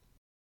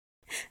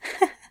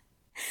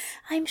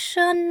 "I'm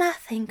sure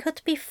nothing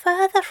could be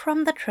further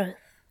from the truth.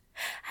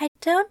 I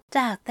don't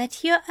doubt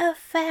that you're a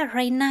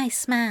very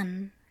nice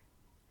man."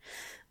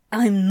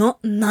 "I'm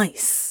not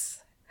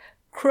nice,"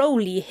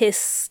 Crowley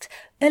hissed,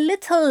 a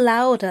little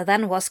louder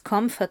than was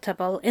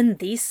comfortable in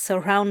these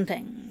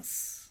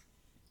surroundings.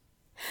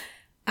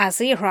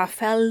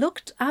 Aziraphale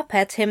looked up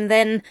at him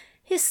then,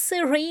 his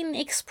serene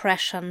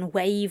expression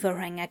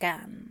wavering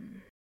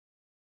again.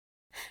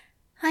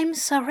 "I'm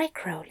sorry,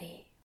 Crowley.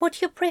 Would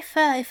you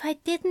prefer if I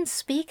didn't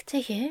speak to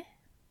you?"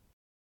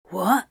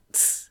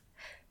 "What?"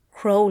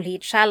 Crowley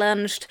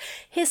challenged,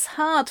 his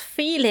heart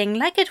feeling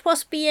like it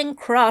was being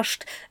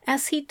crushed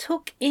as he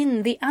took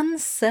in the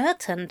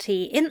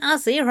uncertainty in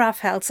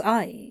Aziraphale's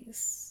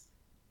eyes.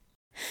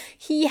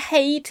 He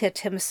hated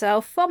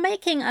himself for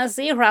making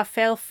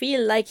Aziraphale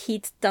feel like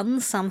he'd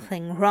done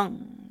something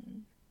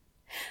wrong.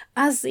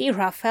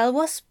 Aziraphale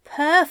was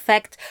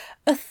perfect,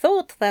 a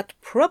thought that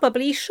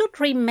probably should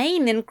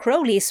remain in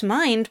Crowley's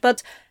mind,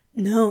 but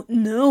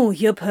No,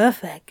 you're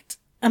perfect.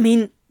 I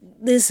mean,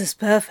 this is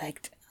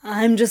perfect.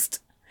 I'm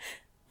just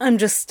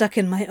stuck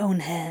in my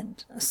own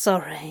head.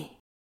 Sorry."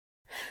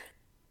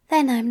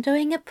 "Then I'm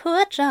doing a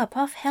poor job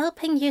of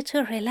helping you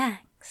to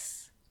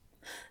relax."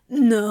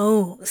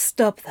 "No,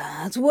 stop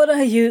that. What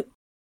are you—"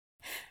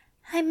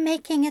 "I'm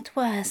making it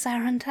worse,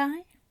 aren't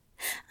I?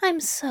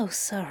 I'm so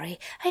sorry.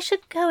 I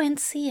should go and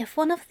see if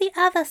one of the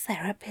other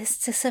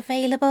therapists is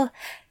available."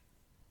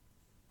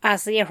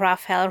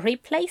 Aziraphale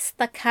replaced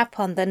the cap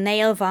on the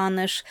nail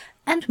varnish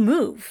and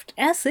moved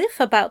as if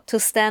about to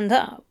stand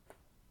up.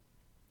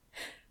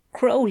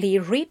 Crowley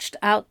reached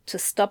out to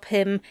stop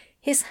him,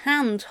 his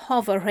hand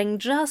hovering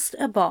just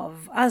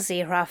above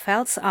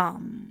Aziraphale's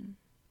arm.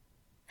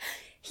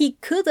 He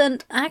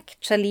couldn't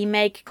actually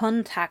make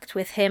contact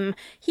with him.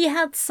 He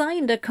had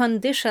signed a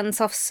conditions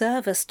of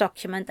service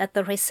document at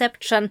the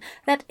reception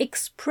that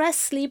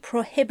expressly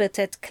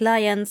prohibited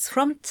clients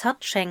from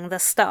touching the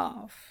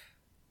staff.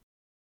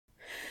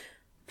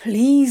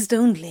 "Please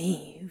don't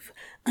leave.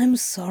 I'm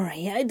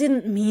sorry. I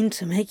didn't mean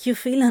to make you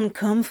feel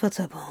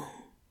uncomfortable."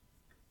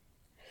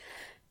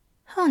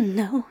 "Oh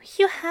no,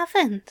 you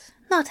haven't.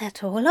 Not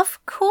at all,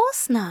 of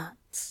course not."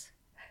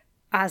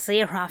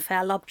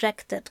 Aziraphale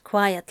objected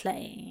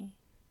quietly.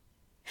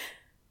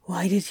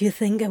 "Why did you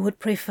think I would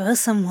prefer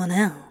someone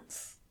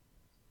else?"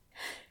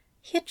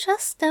 "You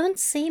just don't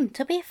seem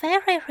to be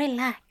very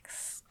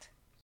relaxed."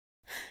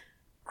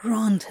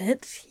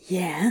 "Granted,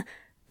 yeah,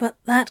 but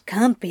that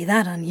can't be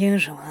that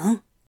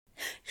unusual.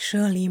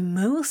 Surely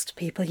most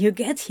people you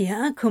get here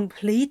are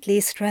completely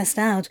stressed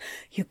out.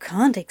 You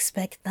can't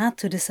expect that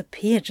to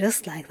disappear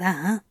just like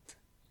that.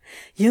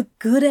 You're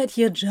good at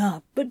your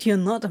job, but you're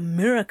not a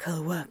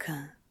miracle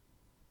worker."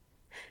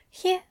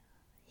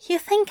 You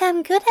think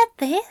I'm good at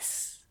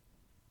this?"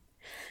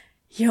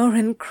 "You're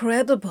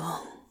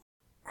incredible,"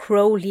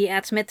 Crowley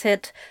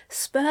admitted,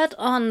 spurred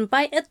on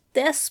by a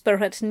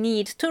desperate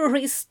need to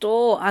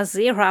restore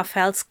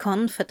Aziraphale's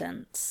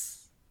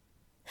confidence.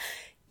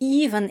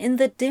 Even in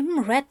the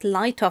dim red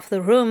light of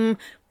the room,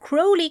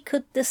 Crowley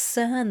could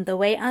discern the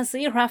way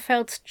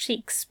Aziraphale's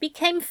cheeks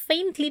became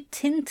faintly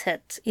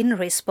tinted in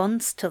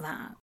response to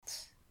that.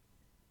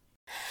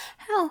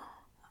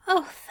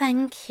 Oh,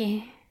 thank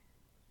you.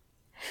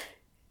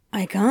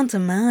 I can't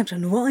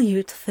imagine why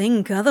you'd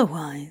think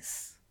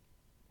otherwise.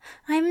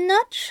 I'm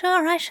not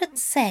sure I should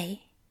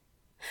say.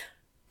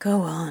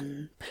 Go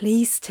on,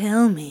 please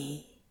tell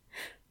me.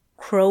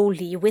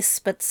 Crowley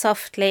whispered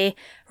softly,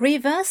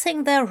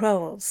 reversing their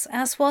roles,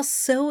 as was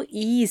so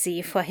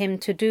easy for him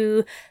to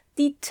do,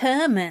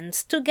 determined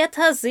to get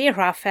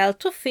Aziraphale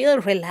to feel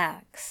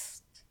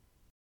relaxed.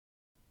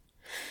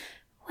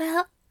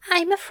 Well,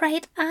 I'm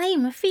afraid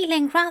I'm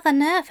feeling rather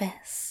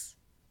nervous.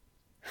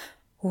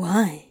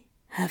 Why?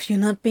 Have you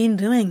not been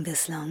doing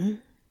this long?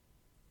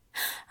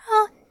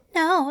 Oh,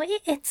 no,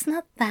 it's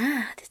not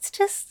that. It's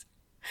just,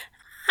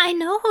 I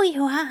know who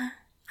you are.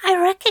 I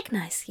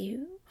recognize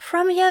you.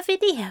 From your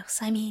videos,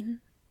 I mean.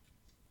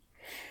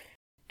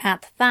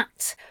 At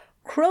that,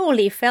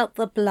 Crowley felt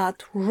the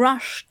blood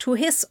rush to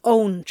his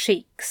own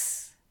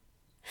cheeks.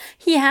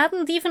 He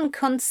hadn't even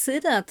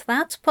considered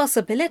that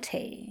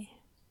possibility.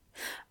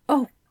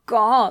 Oh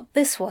God,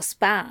 this was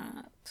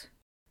bad.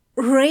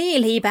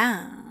 Really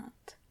bad.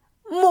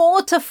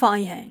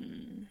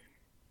 Mortifying.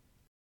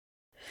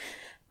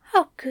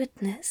 Oh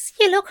goodness,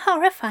 you look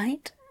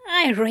horrified.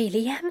 I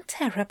really am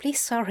terribly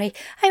sorry.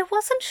 I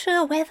wasn't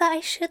sure whether I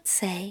should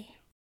say.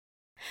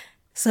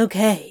 It's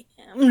okay.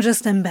 I'm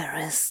just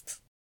embarrassed.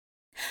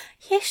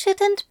 You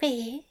shouldn't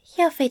be.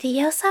 Your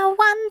videos are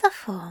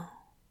wonderful.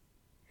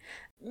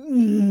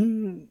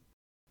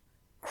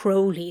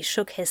 Crowley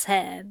shook his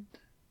head.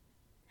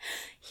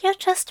 You're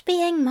just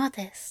being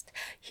modest.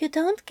 You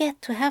don't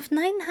get to have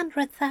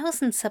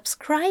 900,000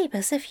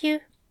 subscribers if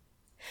you...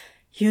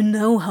 You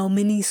know how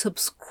many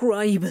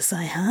subscribers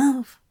I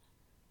have?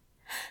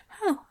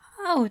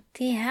 Oh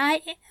dear,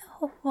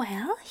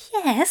 well,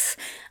 yes,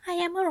 I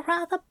am a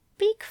rather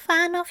big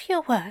fan of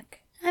your work.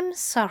 I'm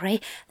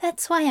sorry,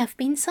 that's why I've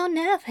been so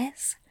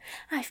nervous.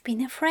 I've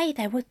been afraid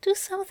I would do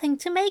something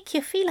to make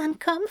you feel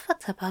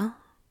uncomfortable.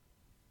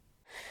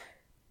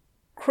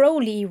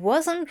 Crowley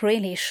wasn't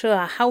really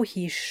sure how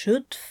he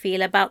should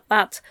feel about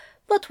that,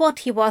 but what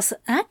he was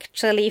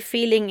actually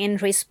feeling in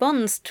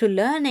response to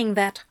learning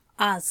that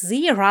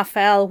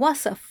Aziraphale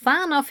was a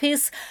fan of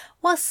his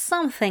was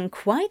something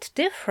quite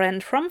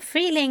different from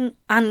feeling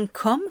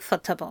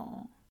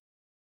uncomfortable.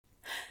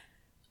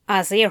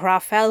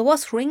 Aziraphale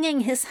was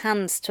wringing his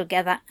hands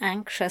together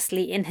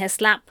anxiously in his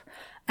lap,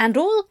 and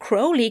all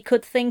Crowley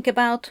could think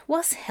about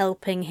was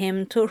helping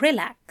him to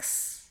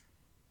relax.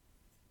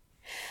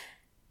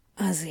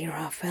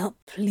 Aziraphale,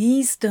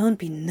 please don't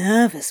be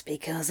nervous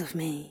because of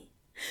me.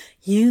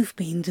 You've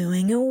been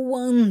doing a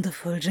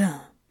wonderful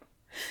job.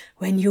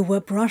 When you were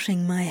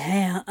brushing my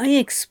hair, I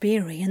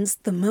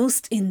experienced the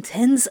most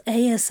intense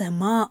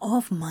ASMR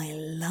of my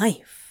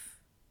life.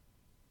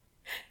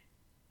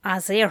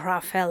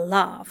 Aziraphale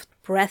laughed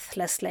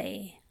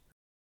breathlessly.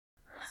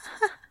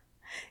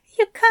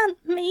 You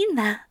can't mean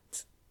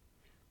that.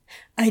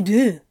 I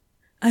do.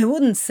 I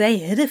wouldn't say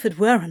it if it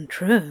weren't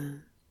true.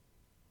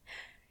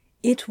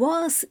 It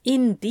was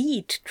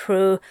indeed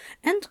true,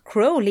 and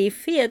Crowley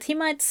feared he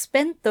might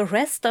spend the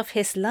rest of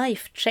his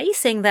life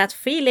chasing that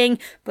feeling,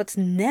 but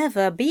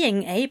never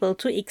being able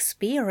to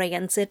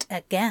experience it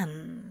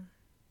again.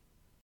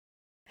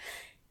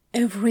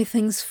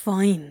 Everything's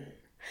fine.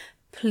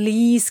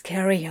 Please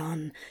carry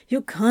on.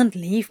 You can't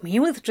leave me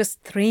with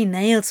just 3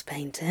 nails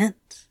painted.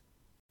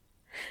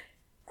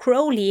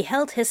 Crowley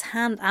held his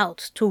hand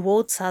out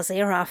towards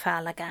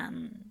Aziraphale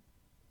again.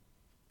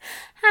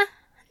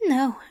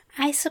 No,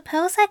 I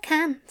suppose I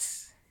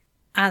can't.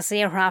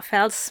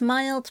 Aziraphale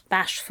smiled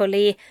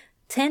bashfully,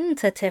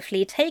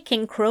 tentatively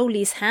taking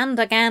Crowley's hand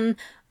again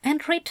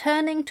and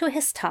returning to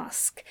his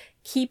task,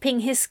 keeping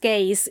his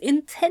gaze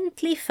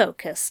intently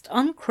focused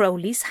on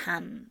Crowley's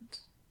hand.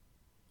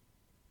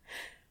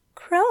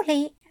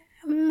 Crowley,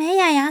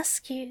 may I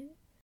ask you,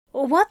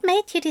 what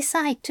made you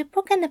decide to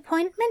book an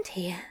appointment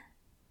here?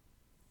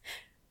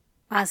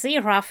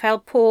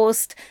 Aziraphale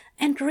paused,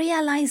 and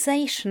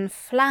realization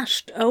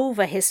flashed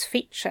over his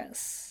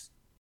features.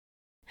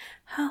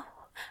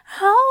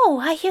 Oh,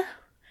 are you...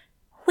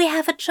 We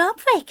have a job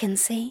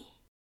vacancy.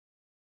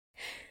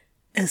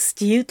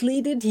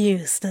 Astutely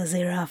deduced,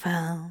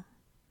 Aziraphale.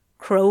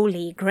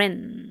 Crowley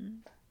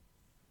grinned.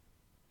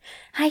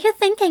 Are you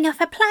thinking of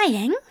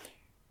applying?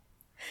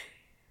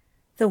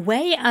 The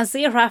way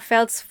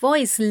Aziraphale's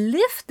voice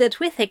lifted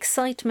with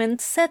excitement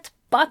set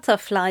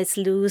butterflies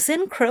loose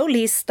in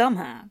Crowley's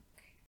stomach.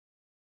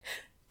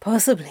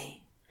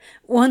 Possibly.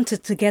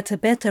 Wanted to get a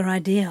better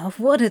idea of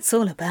what it's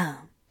all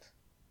about.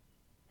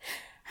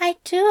 I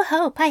do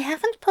hope I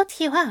haven't put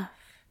you off.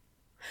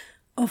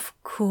 Of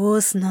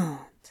course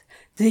not.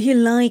 Do you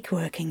like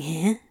working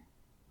here?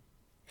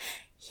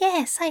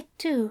 Yes, I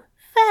do.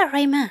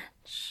 Very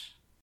much.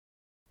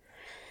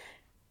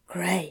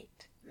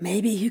 Great.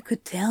 Maybe you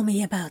could tell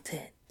me about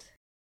it.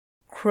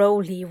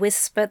 Crowley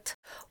whispered,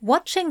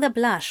 watching the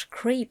blush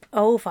creep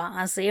over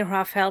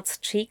Aziraphale's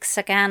cheeks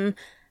again,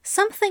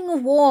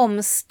 something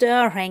warm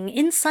stirring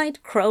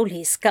inside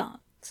Crowley's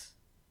gut.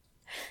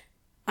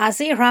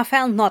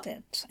 Aziraphale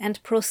nodded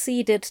and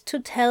proceeded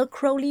to tell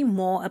Crowley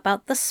more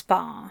about the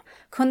spa,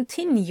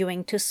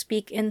 continuing to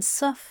speak in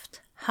soft,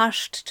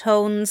 hushed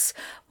tones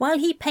while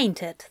he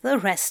painted the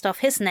rest of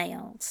his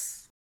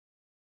nails.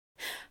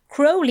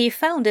 Crowley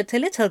found it a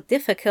little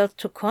difficult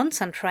to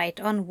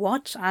concentrate on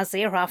what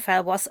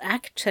Aziraphale was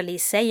actually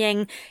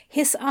saying,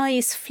 his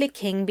eyes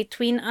flicking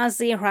between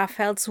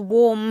Aziraphale's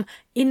warm,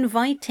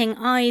 inviting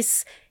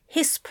eyes,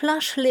 his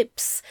plush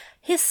lips,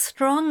 his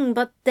strong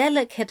but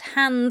delicate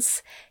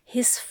hands,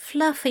 his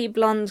fluffy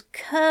blonde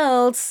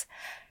curls.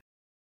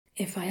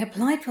 If I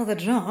applied for the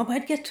job,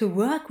 I'd get to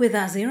work with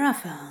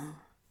Aziraphale.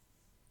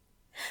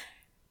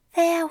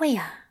 There we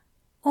are,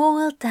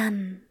 all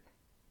done,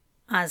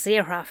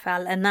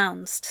 Aziraphale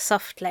announced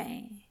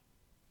softly.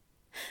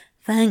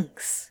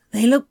 Thanks,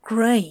 they look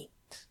great.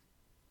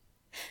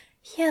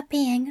 You're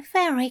being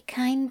very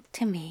kind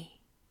to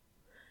me.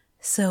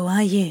 So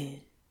are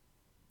you.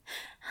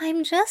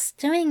 I'm just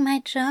doing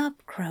my job,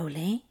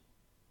 Crowley.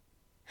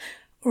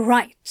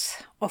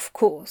 Right, of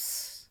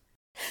course.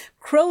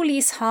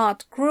 Crowley's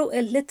heart grew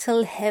a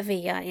little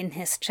heavier in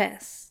his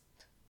chest.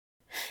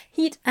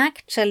 He'd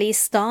actually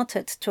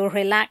started to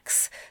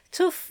relax,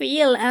 to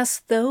feel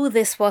as though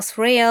this was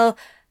real,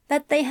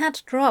 that they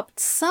had dropped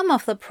some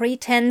of the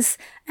pretense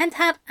and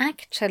had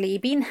actually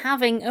been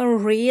having a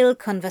real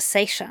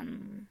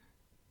conversation.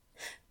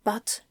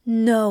 But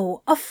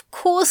no, of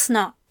course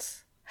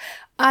not.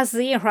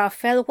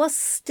 Aziraphale was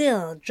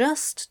still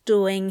just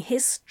doing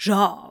his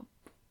job.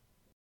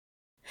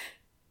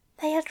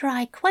 They'll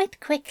dry quite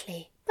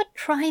quickly, but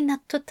try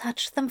not to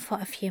touch them for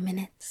a few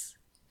minutes.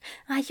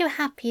 Are you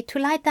happy to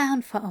lie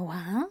down for a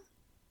while?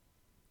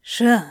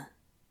 Sure.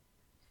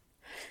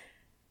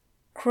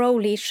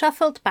 Crowley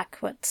shuffled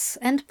backwards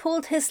and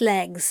pulled his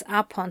legs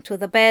up onto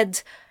the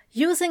bed,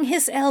 using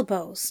his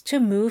elbows to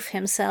move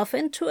himself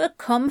into a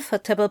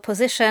comfortable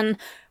position,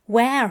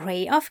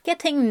 wary of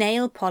getting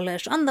nail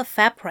polish on the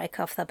fabric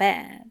of the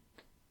bed.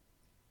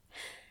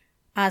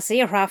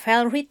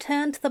 Aziraphale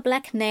returned the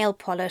black nail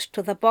polish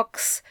to the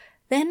box,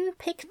 then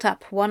picked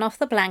up one of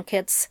the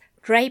blankets,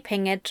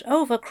 draping it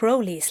over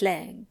Crowley's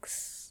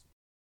legs.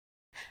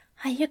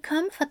 Are you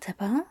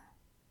comfortable?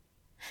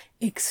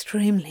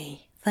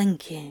 Extremely,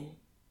 thank you.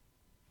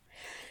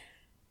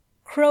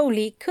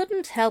 Crowley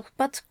couldn't help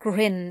but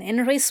grin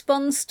in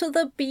response to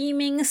the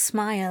beaming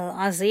smile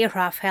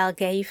Aziraphale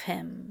gave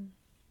him.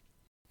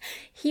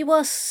 He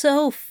was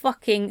so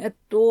fucking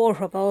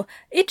adorable,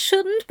 it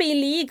shouldn't be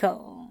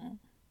legal.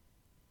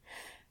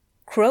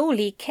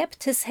 Crowley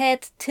kept his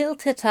head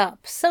tilted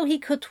up so he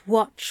could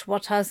watch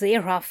what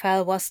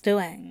Aziraphale was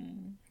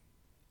doing.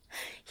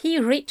 He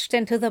reached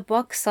into the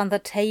box on the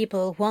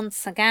table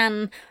once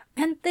again,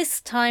 and this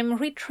time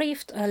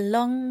retrieved a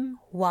long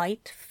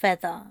white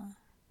feather.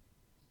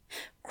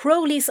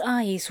 Crowley's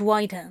eyes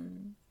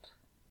widened.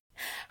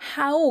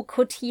 How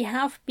could he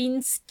have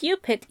been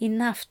stupid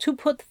enough to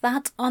put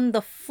that on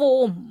the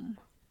form?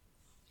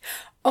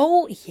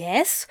 Oh,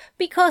 yes,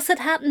 because it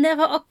had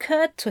never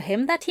occurred to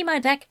him that he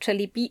might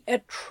actually be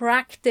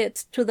attracted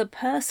to the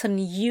person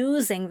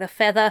using the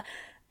feather,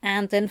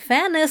 and in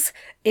fairness,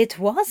 it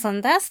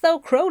wasn't as though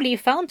Crowley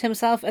found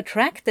himself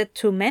attracted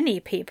to many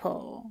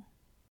people.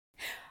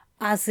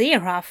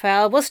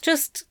 Aziraphale was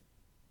just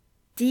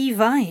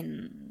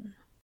divine.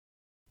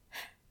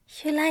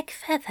 You like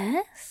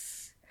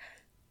feathers?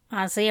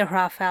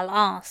 Aziraphale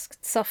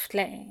asked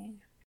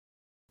softly.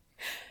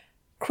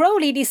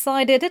 Crowley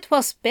decided it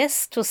was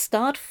best to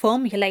start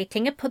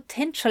formulating a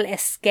potential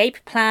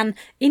escape plan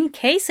in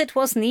case it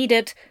was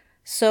needed,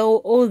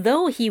 so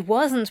although he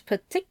wasn't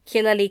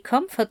particularly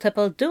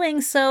comfortable doing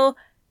so,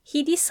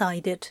 he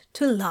decided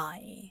to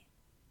lie.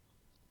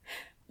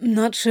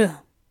 Not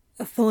sure.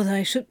 I thought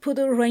I should put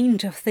a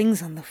range of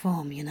things on the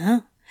form, you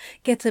know?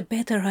 Get a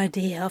better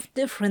idea of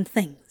different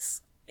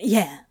things.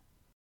 Yeah.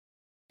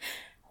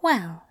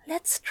 Well,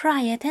 let's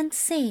try it and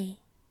see.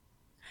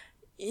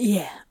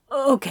 Yeah,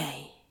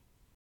 okay.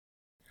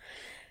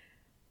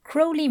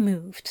 Crowley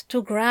moved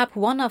to grab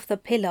one of the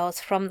pillows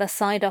from the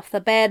side of the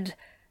bed,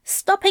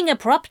 stopping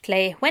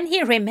abruptly when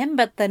he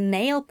remembered the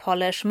nail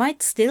polish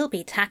might still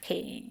be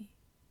tacky.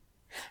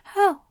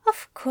 Oh,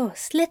 of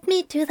course, let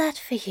me do that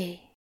for you,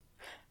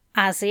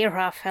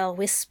 Aziraphale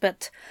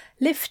whispered,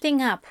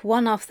 lifting up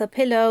one of the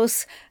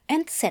pillows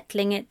and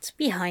settling it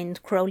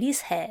behind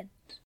Crowley's head.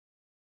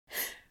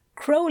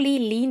 Crowley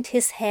leaned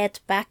his head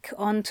back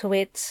onto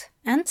it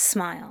and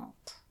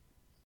smiled.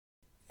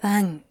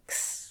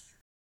 Thanks.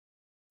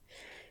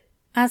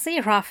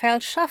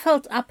 Aziraphale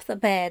shuffled up the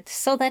bed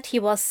so that he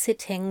was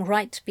sitting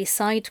right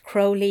beside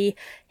Crowley,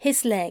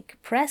 his leg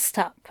pressed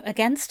up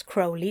against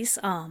Crowley's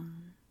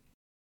arm.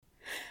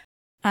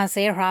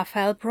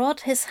 Aziraphale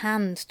brought his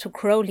hand to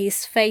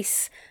Crowley's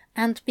face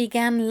and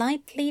began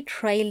lightly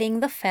trailing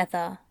the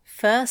feather,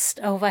 first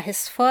over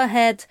his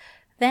forehead,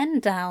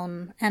 then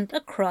down and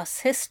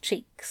across his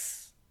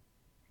cheeks.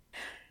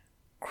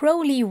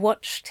 Crowley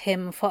watched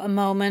him for a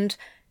moment,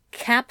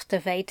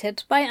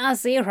 captivated by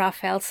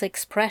Aziraphale's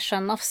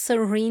expression of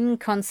serene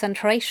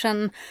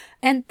concentration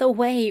and the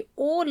way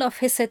all of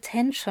his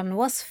attention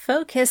was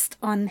focused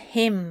on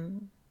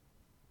him.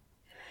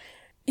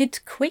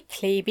 It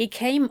quickly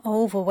became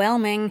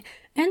overwhelming,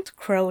 and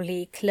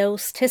Crowley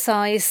closed his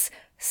eyes,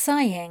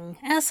 sighing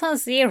as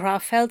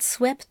Aziraphale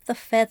swept the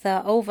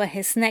feather over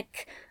his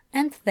neck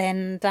and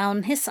then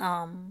down his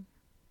arm.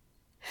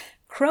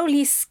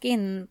 Crowley's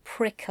skin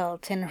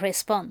prickled in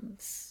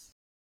response.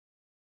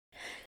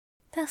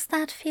 "Does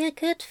that feel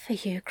good for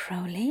you,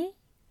 Crowley?"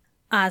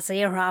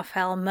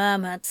 Aziraphale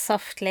murmured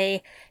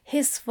softly,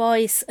 his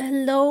voice a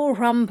low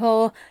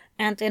rumble,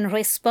 and in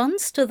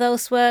response to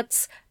those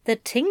words, the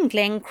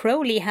tingling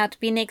Crowley had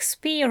been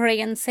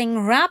experiencing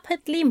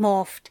rapidly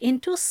morphed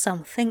into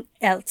something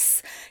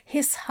else,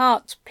 his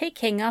heart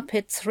picking up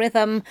its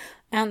rhythm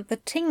and the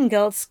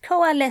tingles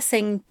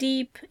coalescing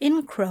deep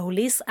in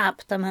Crowley's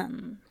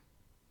abdomen.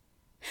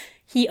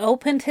 He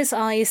opened his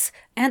eyes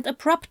and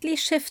abruptly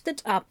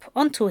shifted up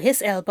onto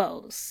his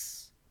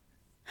elbows.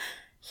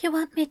 "You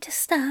want me to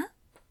stop?"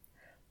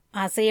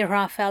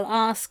 Aziraphale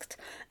asked,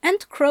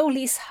 and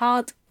Crowley's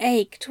heart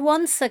ached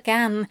once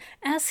again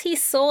as he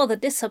saw the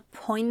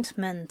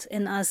disappointment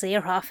in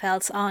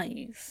Aziraphale's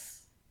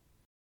eyes.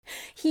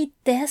 He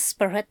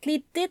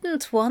desperately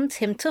didn't want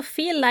him to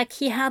feel like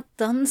he had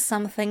done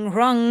something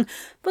wrong,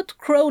 but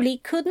Crowley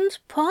couldn't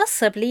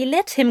possibly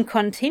let him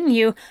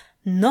continue,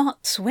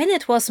 not when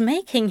it was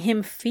making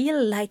him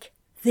feel like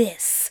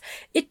this.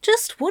 It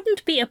just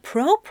wouldn't be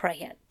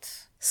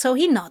appropriate. So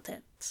he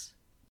nodded.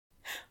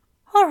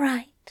 "All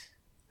right,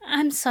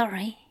 I'm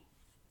sorry."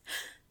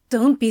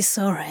 "Don't be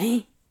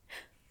sorry,"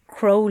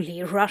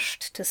 Crowley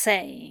rushed to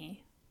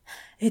say.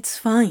 "It's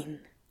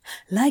fine.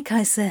 Like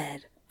I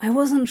said, I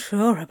wasn't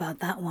sure about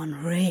that one,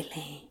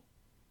 really."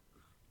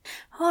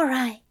 "All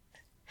right.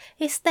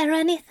 Is there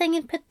anything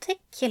in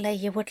particular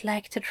you would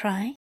like to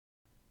try?"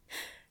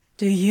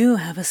 "Do you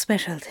have a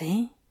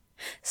specialty?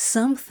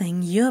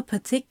 Something you're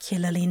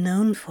particularly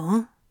known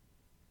for?"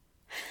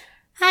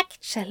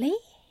 "Actually,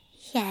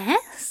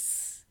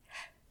 yes,"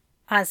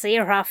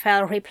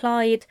 Aziraphale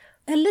replied,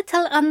 a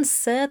little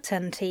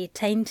uncertainty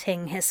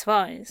tainting his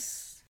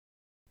voice.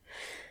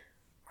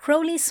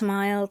 Crowley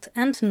smiled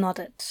and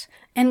nodded,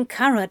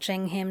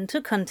 encouraging him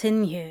to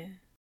continue.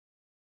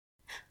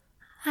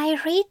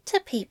 "I read to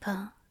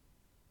people."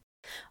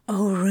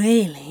 "Oh,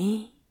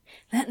 really?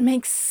 That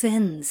makes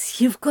sense.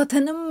 You've got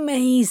an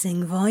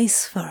amazing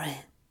voice for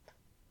it."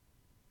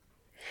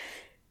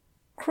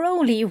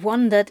 Crowley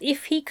wondered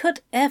if he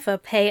could ever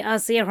pay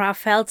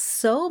Aziraphale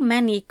so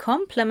many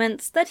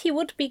compliments that he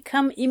would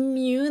become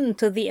immune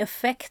to the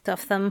effect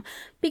of them,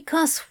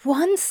 because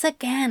once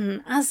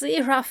again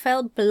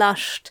Aziraphale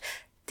blushed,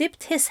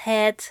 dipped his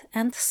head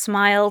and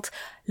smiled,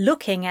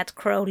 looking at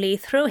Crowley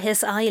through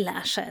his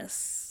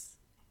eyelashes.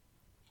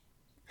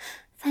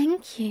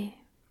 "Thank you.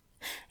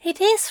 It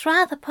is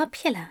rather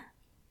popular.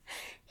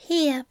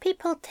 Here,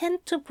 people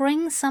tend to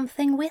bring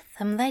something with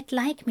them they'd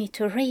like me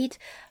to read,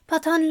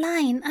 but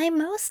online I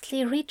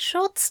mostly read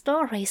short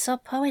stories or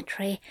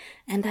poetry,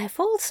 and I've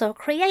also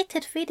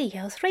created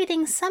videos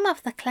reading some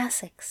of the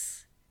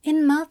classics.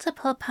 In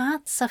multiple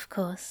parts, of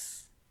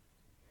course."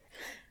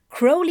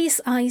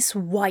 Crowley's eyes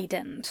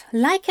widened,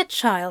 like a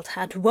child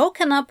had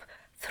woken up,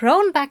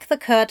 thrown back the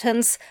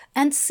curtains,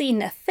 and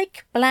seen a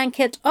thick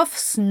blanket of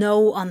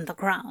snow on the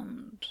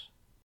ground.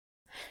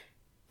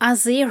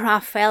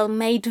 Aziraphale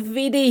made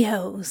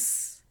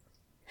videos.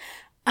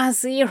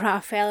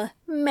 Aziraphale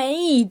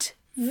made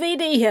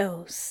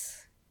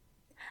videos.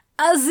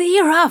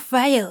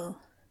 Aziraphale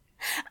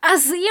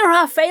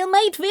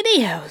made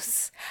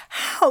videos.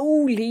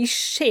 Holy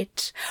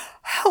shit.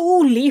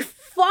 Holy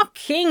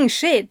fucking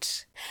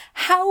shit.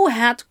 How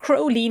had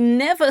Crowley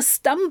never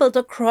stumbled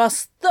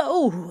across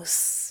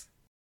those?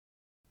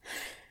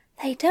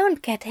 "They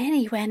don't get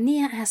anywhere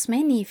near as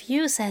many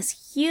views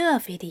as your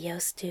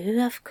videos do,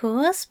 of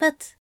course,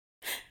 but—"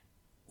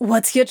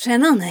 "What's your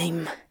channel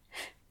name?"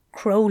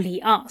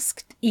 Crowley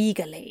asked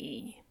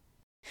eagerly.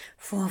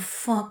 "For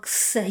fuck's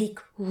sake,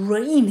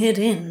 rein it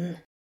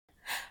in."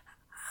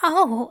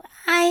 "Oh,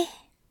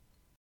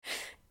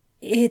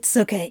 It's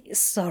okay,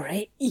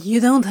 sorry. You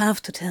don't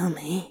have to tell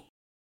me."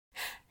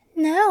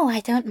 No, I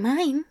don't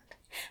mind.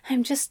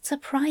 I'm just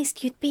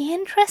surprised you'd be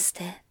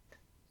interested."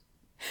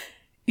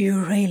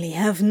 "You really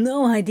have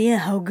no idea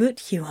how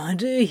good you are,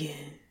 do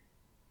you?"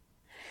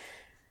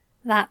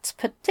 That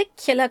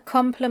particular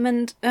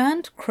compliment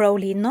earned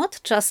Crowley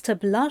not just a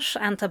blush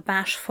and a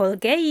bashful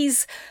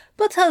gaze,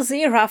 but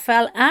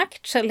Aziraphale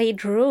actually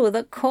drew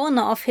the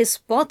corner of his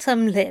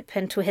bottom lip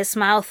into his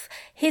mouth,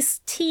 his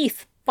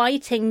teeth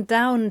biting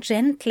down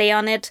gently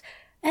on it,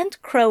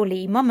 and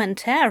Crowley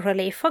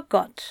momentarily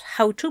forgot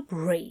how to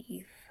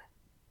breathe.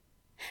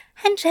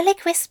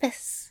 "Angelic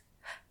whispers,"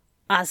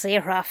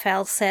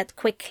 Aziraphale said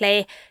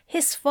quickly,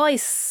 his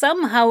voice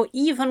somehow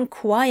even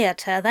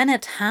quieter than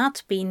it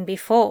had been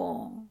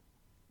before.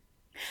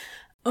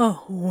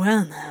 "Oh,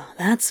 well now,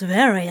 that's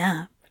very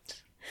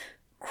apt."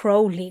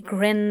 Crowley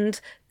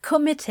grinned,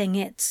 committing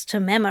it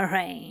to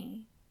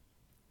memory.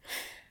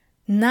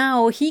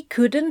 Now he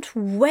couldn't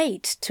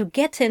wait to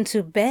get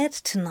into bed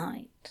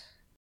tonight.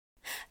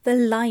 The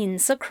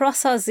lines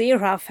across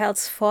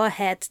Aziraphale's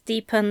forehead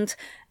deepened,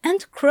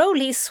 and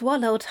Crowley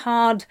swallowed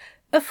hard,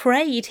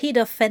 afraid he'd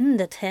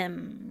offended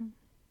him.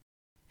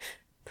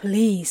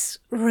 "Please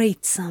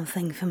read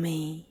something for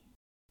me,"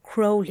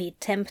 Crowley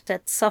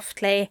tempted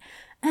softly,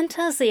 and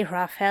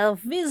Aziraphale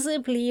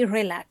visibly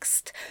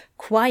relaxed,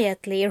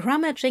 quietly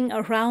rummaging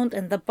around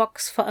in the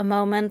box for a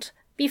moment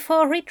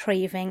before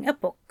retrieving a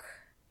book.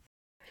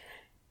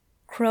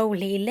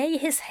 Crowley lay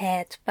his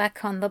head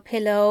back on the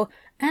pillow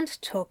and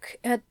took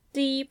a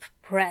deep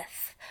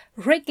breath,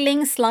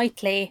 wriggling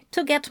slightly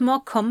to get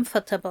more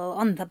comfortable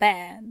on the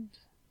bed.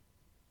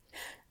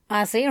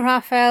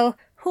 Aziraphale,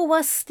 who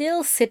was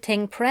still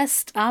sitting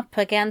pressed up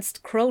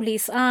against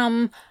Crowley's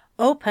arm,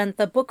 opened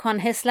the book on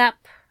his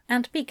lap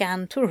and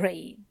began to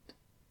read.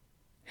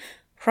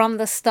 From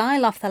the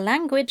style of the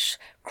language,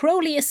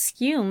 Crowley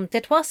assumed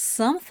it was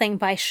something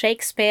by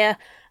Shakespeare,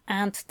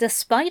 and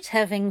despite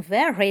having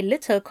very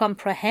little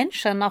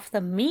comprehension of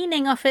the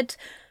meaning of it,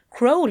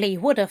 Crowley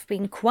would have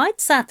been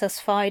quite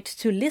satisfied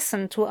to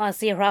listen to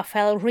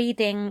Aziraphale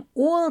reading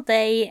all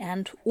day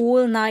and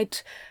all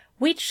night,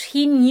 which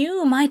he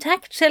knew might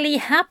actually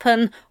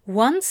happen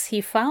once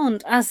he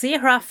found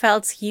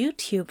Aziraphale's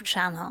YouTube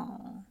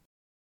channel.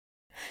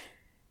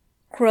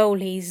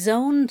 Crowley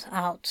zoned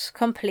out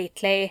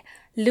completely,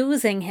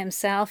 losing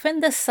himself in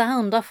the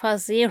sound of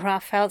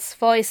Aziraphale's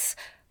voice,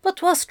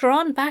 but was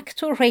drawn back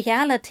to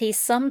reality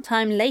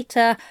sometime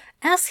later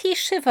as he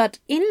shivered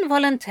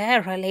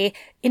involuntarily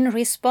in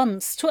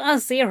response to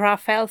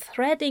Aziraphale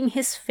threading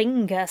his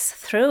fingers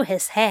through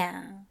his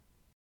hair.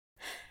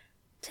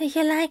 "Do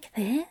you like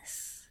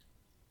this?"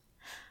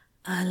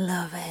 "I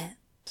love it,"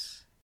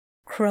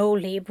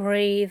 Crowley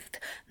breathed,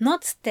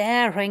 not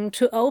daring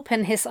to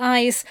open his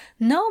eyes,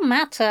 no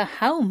matter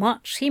how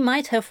much he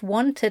might have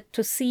wanted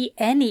to see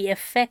any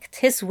effect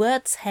his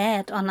words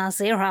had on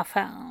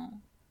Aziraphale.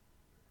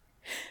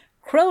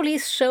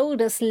 Crowley's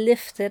shoulders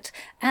lifted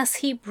as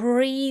he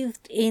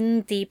breathed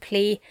in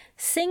deeply,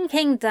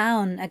 sinking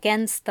down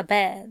against the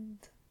bed.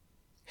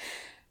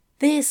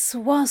 This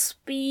was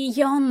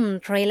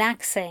beyond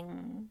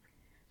relaxing.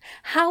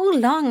 How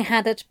long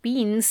had it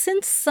been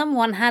since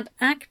someone had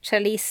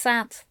actually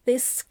sat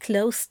this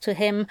close to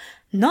him,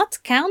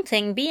 not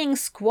counting being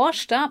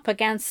squashed up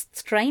against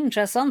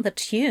strangers on the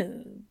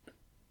tube?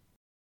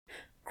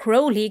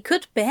 Crowley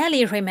could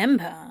barely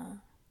remember.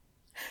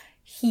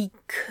 He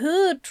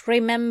could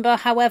remember,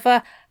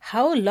 however,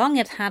 how long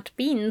it had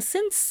been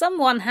since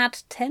someone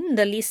had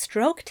tenderly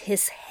stroked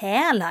his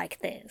hair like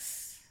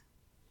this.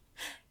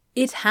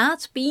 It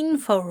had been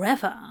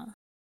forever.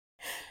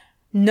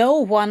 No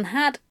one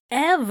had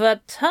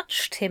ever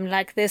touched him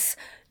like this.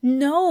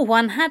 No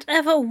one had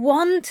ever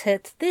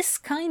wanted this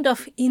kind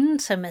of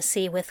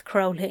intimacy with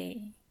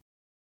Crowley.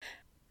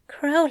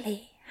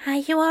 "Crowley, are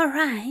you all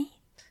right?"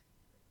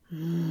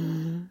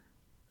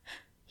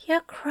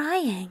 "You're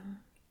crying."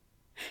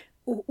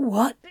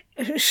 "What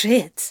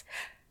shit?"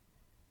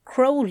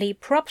 Crowley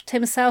propped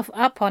himself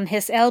up on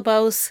his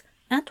elbows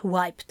and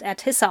wiped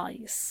at his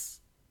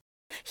eyes.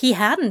 He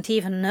hadn't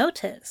even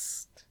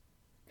noticed.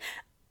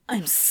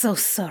 "I'm so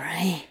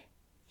sorry,"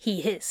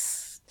 he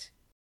hissed.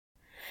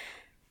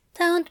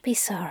 "Don't be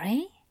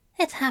sorry.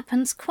 It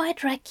happens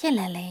quite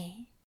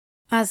regularly,"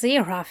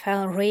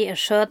 Aziraphale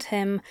reassured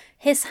him,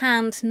 his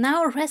hand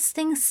now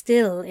resting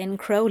still in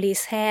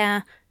Crowley's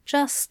hair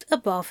just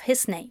above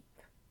his nape.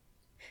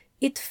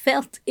 It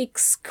felt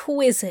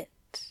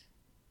exquisite.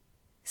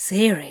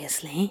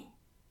 "Seriously?"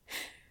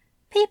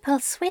 "People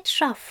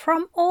switch off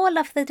from all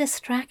of the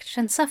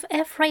distractions of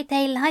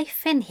everyday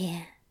life in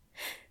here.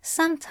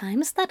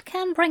 Sometimes that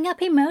can bring up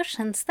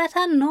emotions that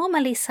are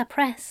normally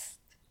suppressed."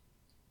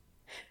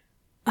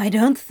 "I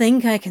don't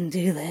think I can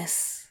do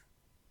this."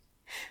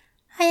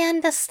 "I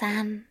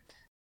understand,"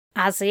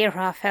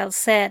 Aziraphale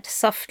said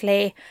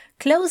softly,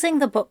 closing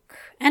the book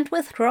and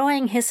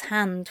withdrawing his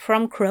hand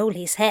from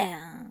Crowley's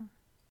hair.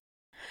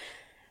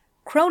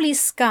 Crowley's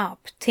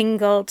scalp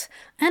tingled,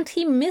 and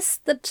he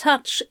missed the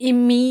touch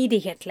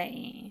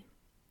immediately.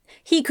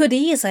 He could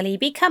easily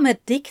become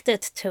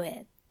addicted to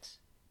it.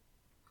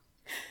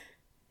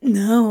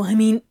 "No,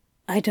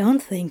 I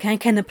don't think I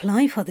can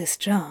apply for this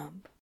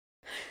job.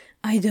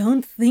 I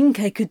don't think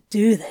I could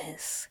do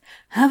this,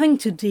 having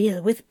to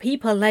deal with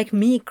people like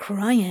me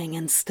crying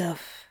and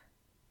stuff."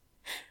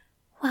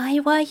 "Why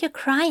were you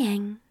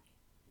crying?"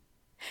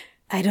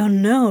 "I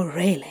don't know,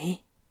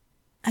 really.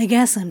 I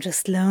guess I'm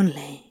just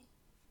lonely."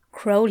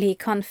 Crowley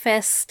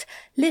confessed,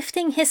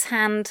 lifting his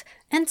hand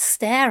and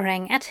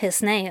staring at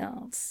his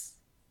nails.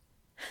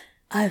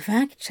 "I've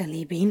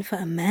actually been for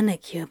a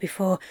manicure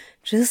before,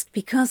 just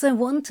because I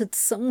wanted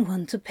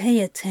someone to pay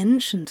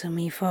attention to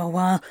me for a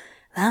while.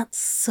 That's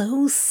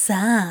so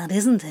sad,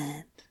 isn't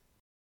it?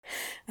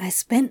 I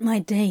spent my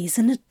days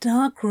in a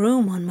dark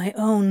room on my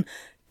own,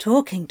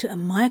 talking to a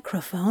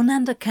microphone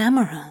and a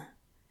camera.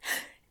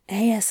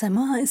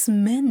 ASMR is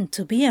meant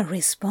to be a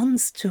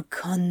response to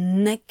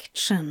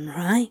connection,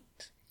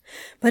 right?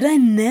 But I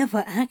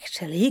never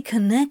actually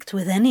connect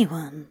with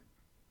anyone.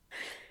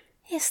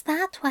 Is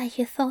that why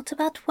you thought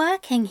about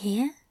working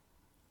here?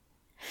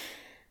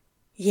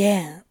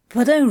 Yeah,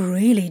 but I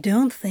really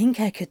don't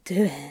think I could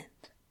do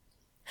it.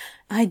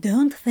 I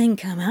don't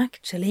think I'm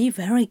actually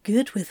very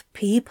good with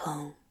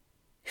people.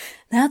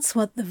 That's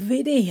what the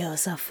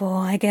videos are for,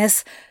 I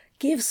guess.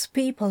 Gives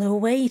people a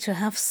way to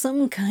have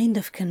some kind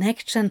of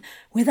connection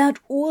without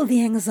all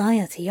the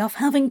anxiety of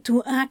having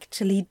to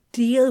actually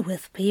deal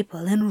with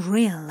people in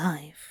real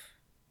life.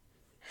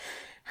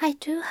 I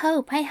do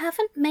hope I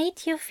haven't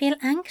made you feel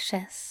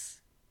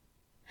anxious.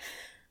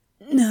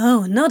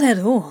 No, not at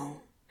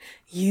all.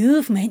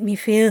 You've made me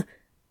feel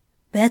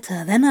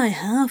better than I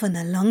have in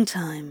a long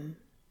time.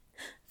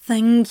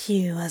 Thank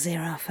you,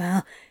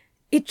 Aziraphale.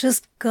 It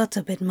just got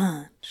a bit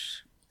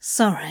much.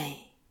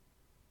 Sorry.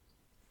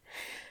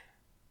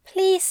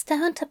 Please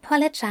don't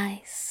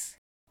apologize,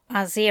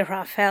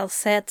 Aziraphale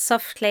said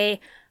softly,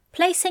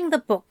 placing the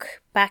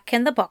book back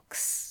in the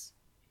box.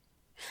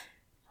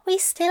 We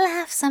still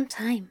have some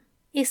time.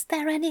 Is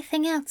there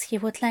anything else you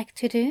would like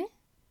to do?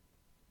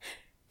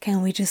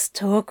 Can we just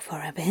talk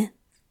for a bit?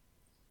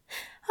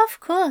 Of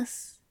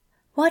course.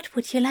 What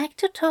would you like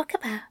to talk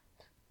about?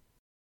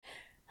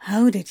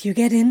 How did you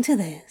get into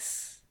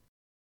this?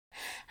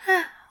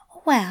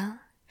 Well,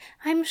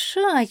 I'm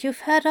sure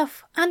you've heard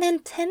of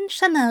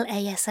unintentional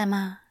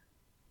ASMR.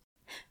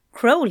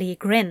 Crowley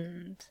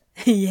grinned.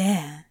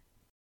 Yeah.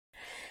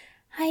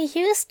 I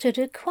used to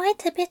do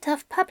quite a bit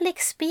of public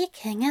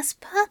speaking as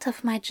part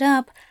of my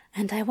job,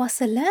 and I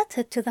was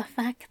alerted to the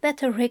fact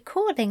that a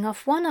recording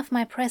of one of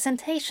my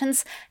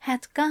presentations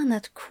had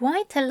garnered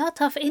quite a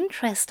lot of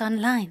interest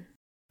online.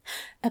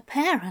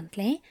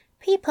 Apparently,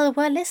 people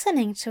were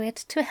listening to it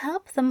to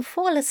help them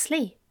fall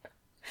asleep.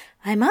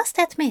 I must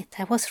admit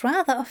I was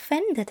rather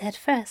offended at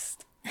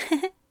first.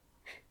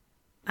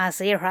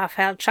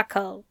 Aziraphale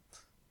chuckled.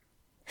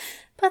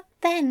 But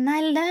then I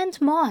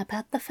learned more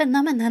about the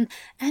phenomenon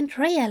and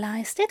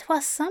realized it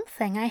was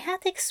something I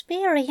had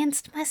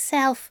experienced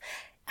myself.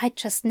 I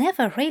just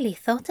never really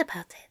thought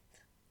about it.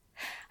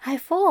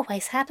 I've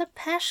always had a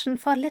passion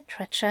for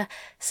literature,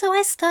 so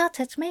I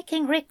started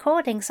making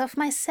recordings of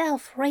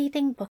myself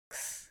reading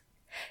books.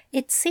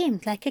 It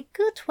seemed like a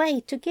good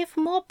way to give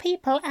more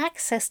people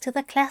access to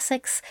the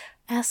classics,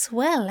 as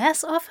well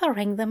as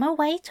offering them a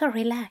way to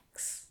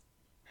relax.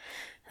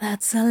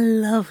 That's a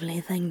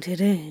lovely thing to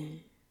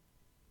do.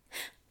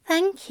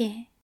 Thank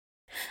you.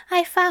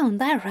 I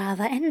found I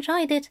rather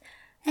enjoyed it,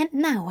 and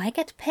now I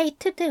get paid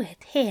to do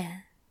it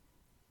here.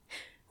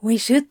 We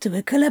should do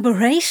a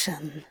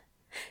collaboration.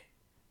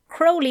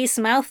 Crowley's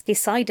mouth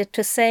decided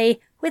to say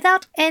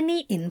without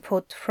any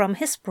input from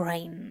his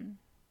brain.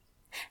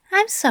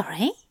 I'm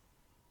sorry?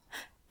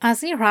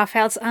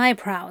 Aziraphale's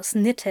eyebrows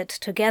knitted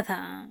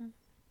together.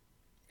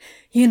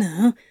 You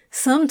know,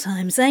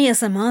 sometimes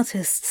ASM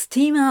artists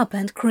team up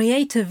and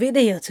create a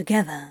video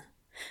together.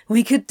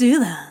 We could do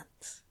that.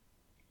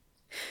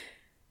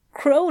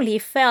 Crowley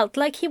felt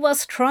like he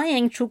was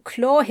trying to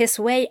claw his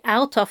way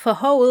out of a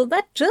hole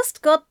that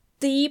just got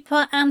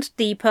deeper and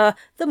deeper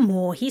the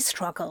more he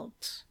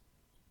struggled.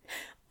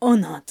 Or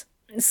not.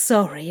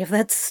 Sorry if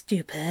that's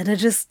stupid,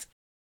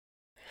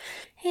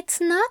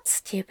 It's not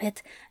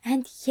stupid,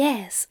 and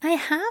yes, I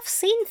have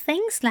seen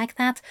things like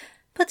that,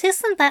 but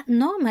isn't that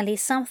normally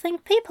something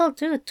people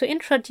do to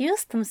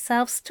introduce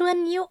themselves to a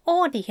new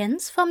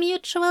audience for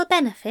mutual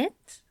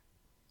benefit?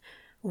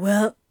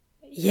 Well,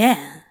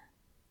 yeah.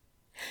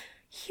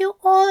 You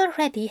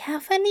already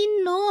have an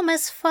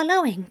enormous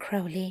following,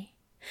 Crowley.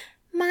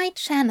 My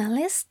channel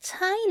is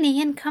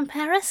tiny in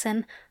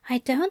comparison. I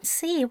don't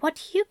see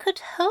what you could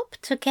hope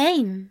to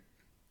gain.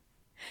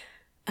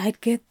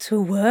 I'd get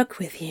to work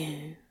with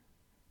you.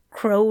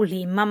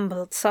 Crowley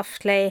mumbled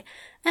softly,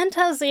 and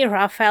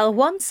Aziraphale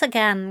once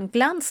again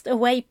glanced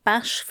away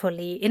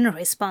bashfully in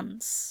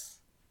response.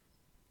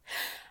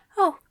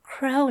 Oh,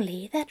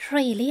 Crowley, that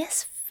really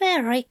is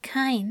very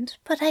kind,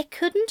 but I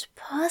couldn't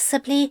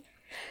possibly...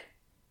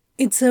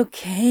 It's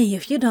okay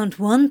if you don't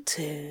want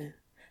to,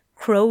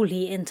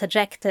 Crowley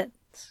interjected.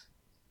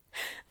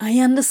 I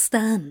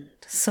understand,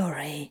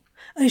 sorry.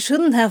 I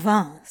shouldn't have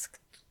asked.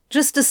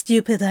 Just a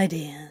stupid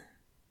idea.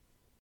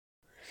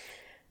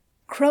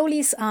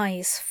 Crowley's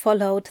eyes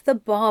followed the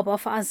bob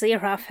of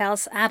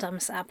Aziraphale's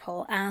Adam's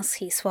apple as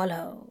he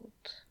swallowed.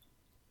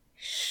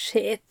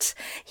 Shit,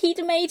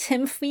 he'd made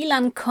him feel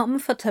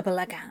uncomfortable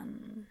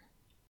again.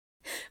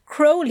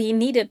 Crowley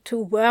needed to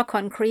work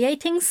on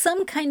creating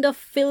some kind of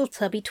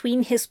filter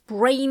between his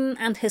brain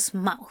and his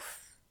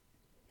mouth.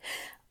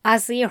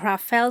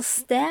 Aziraphale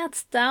stared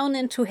down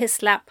into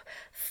his lap,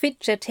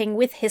 fidgeting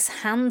with his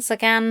hands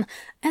again,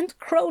 and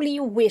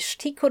Crowley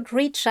wished he could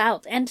reach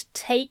out and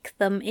take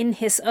them in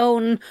his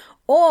own,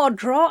 or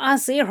draw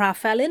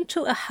Aziraphale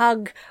into a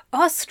hug,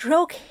 or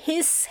stroke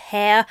his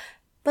hair,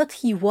 but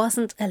he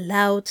wasn't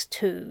allowed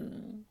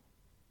to.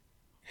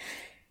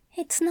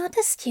 It's not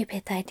a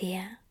stupid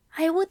idea.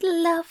 I would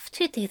love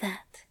to do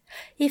that.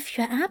 If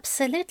you're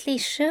absolutely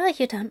sure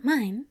you don't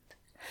mind,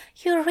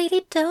 you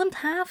really don't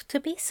have to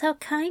be so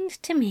kind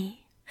to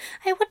me.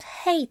 I would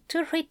hate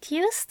to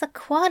reduce the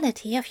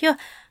quality of your...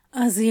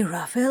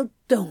 Aziraphale,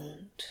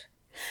 don't.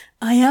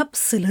 I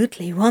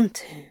absolutely want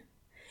to.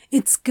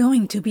 It's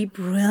going to be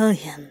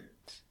brilliant.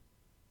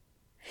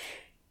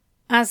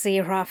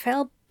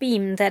 Aziraphale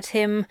beamed at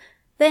him,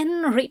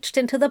 then reached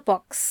into the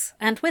box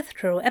and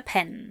withdrew a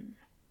pen.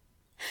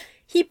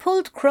 He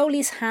pulled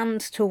Crowley's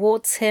hand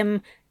towards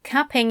him,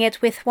 cupping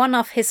it with one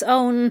of his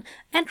own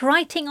and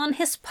writing on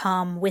his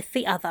palm with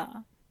the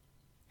other.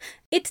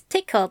 It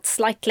tickled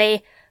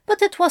slightly,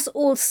 but it was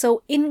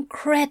also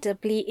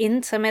incredibly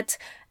intimate,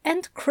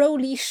 and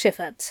Crowley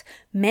shivered,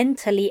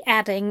 mentally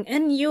adding a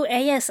new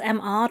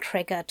ASMR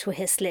trigger to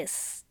his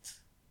list.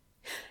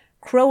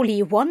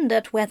 Crowley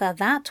wondered whether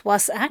that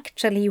was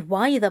actually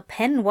why the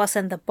pen was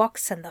in the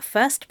box in the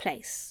first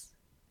place.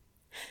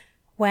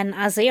 When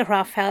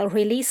Aziraphale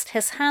released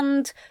his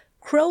hand,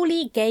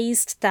 Crowley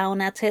gazed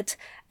down at it,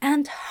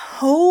 and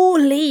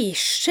holy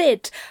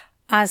shit!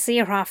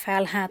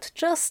 Aziraphale had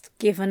just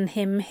given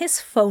him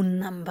his phone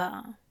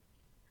number.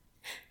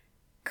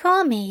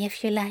 Call me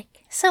if you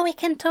like, so we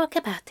can talk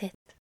about it.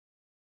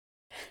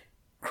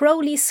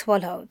 Crowley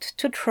swallowed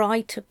to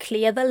try to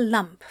clear the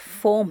lump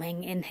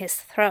forming in his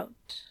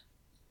throat.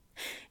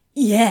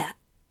 Yeah,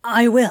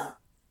 I will.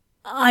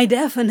 I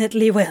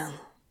definitely will.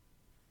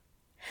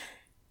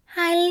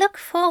 I look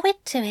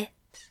forward to it.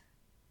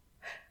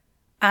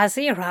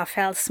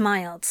 Aziraphale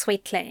smiled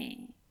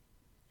sweetly.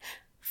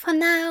 For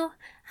now,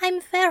 I'm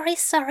very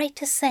sorry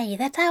to say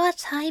that our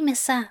time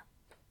is up.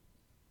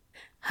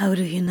 How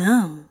do you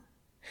know?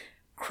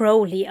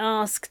 Crowley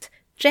asked,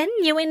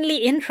 genuinely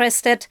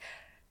interested,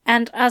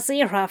 and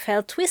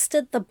Aziraphale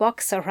twisted the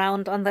box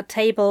around on the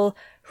table,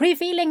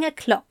 revealing a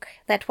clock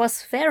that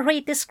was very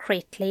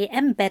discreetly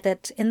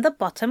embedded in the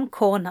bottom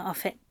corner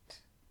of it.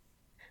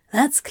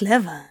 That's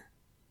clever.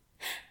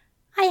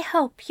 I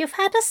hope you've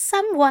had a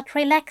somewhat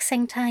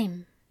relaxing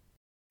time.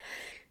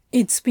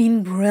 It's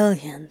been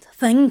brilliant,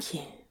 thank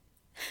you.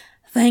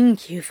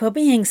 Thank you for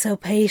being so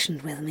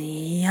patient with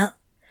me.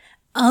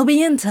 I'll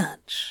be in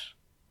touch.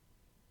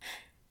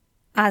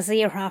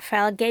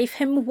 Aziraphale gave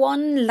him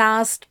one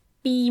last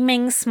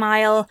beaming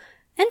smile,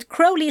 and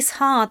Crowley's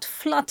heart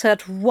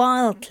fluttered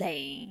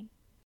wildly.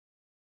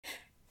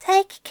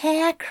 Take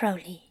care,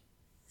 Crowley.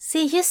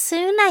 See you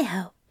soon, I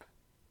hope.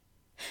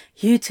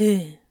 You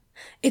too.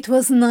 It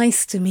was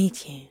nice to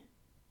meet you.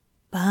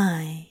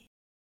 Bye.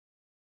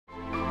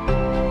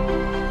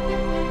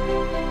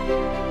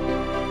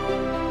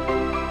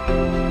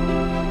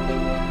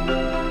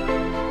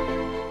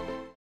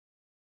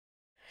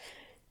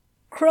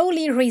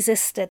 Crowley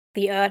resisted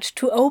the urge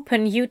to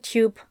open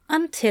YouTube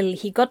until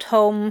he got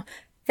home,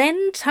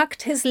 then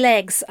tucked his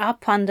legs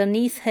up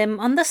underneath him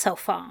on the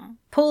sofa,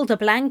 pulled a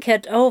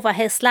blanket over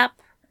his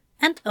lap,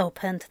 and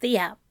opened the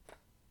app.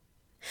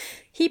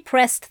 He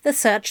pressed the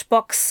search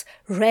box,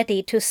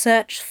 ready to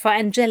search for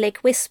angelic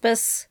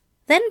whispers,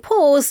 then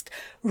paused,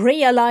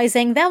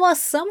 realizing there was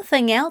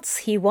something else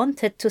he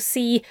wanted to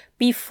see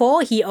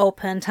before he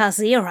opened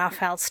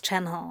Aziraphale's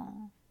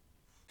channel.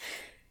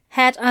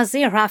 Had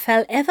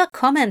Aziraphale ever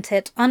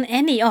commented on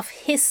any of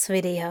his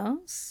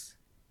videos?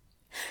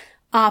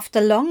 After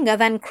longer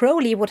than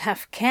Crowley would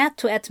have cared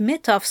to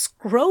admit of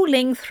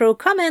scrolling through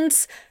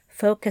comments,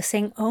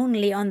 focusing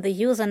only on the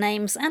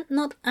usernames and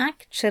not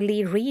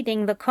actually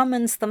reading the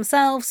comments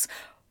themselves,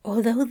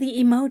 although the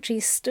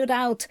emojis stood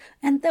out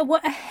and there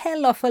were a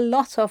hell of a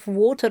lot of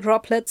water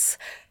droplets,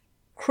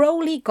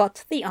 Crowley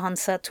got the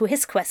answer to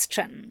his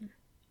question.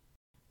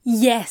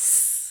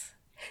 Yes!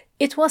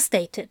 It was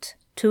dated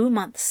 2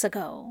 months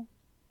ago.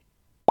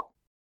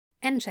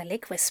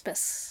 Angelic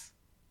Whispers.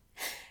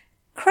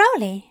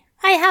 Crowley,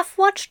 I have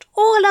watched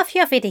all of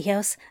your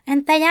videos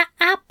and they are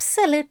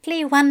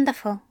absolutely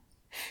wonderful.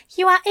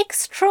 You are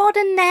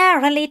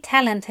extraordinarily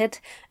talented,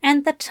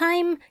 and the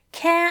time,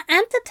 care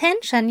and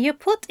attention you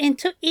put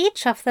into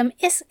each of them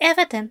is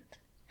evident.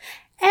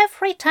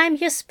 Every time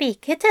you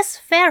speak, it is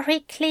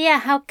very clear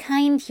how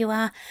kind you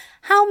are,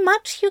 how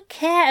much you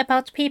care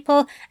about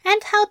people,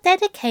 and how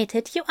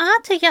dedicated you are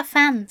to your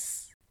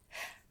fans.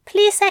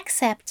 Please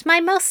accept my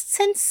most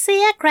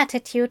sincere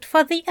gratitude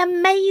for the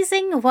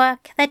amazing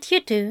work that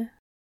you do.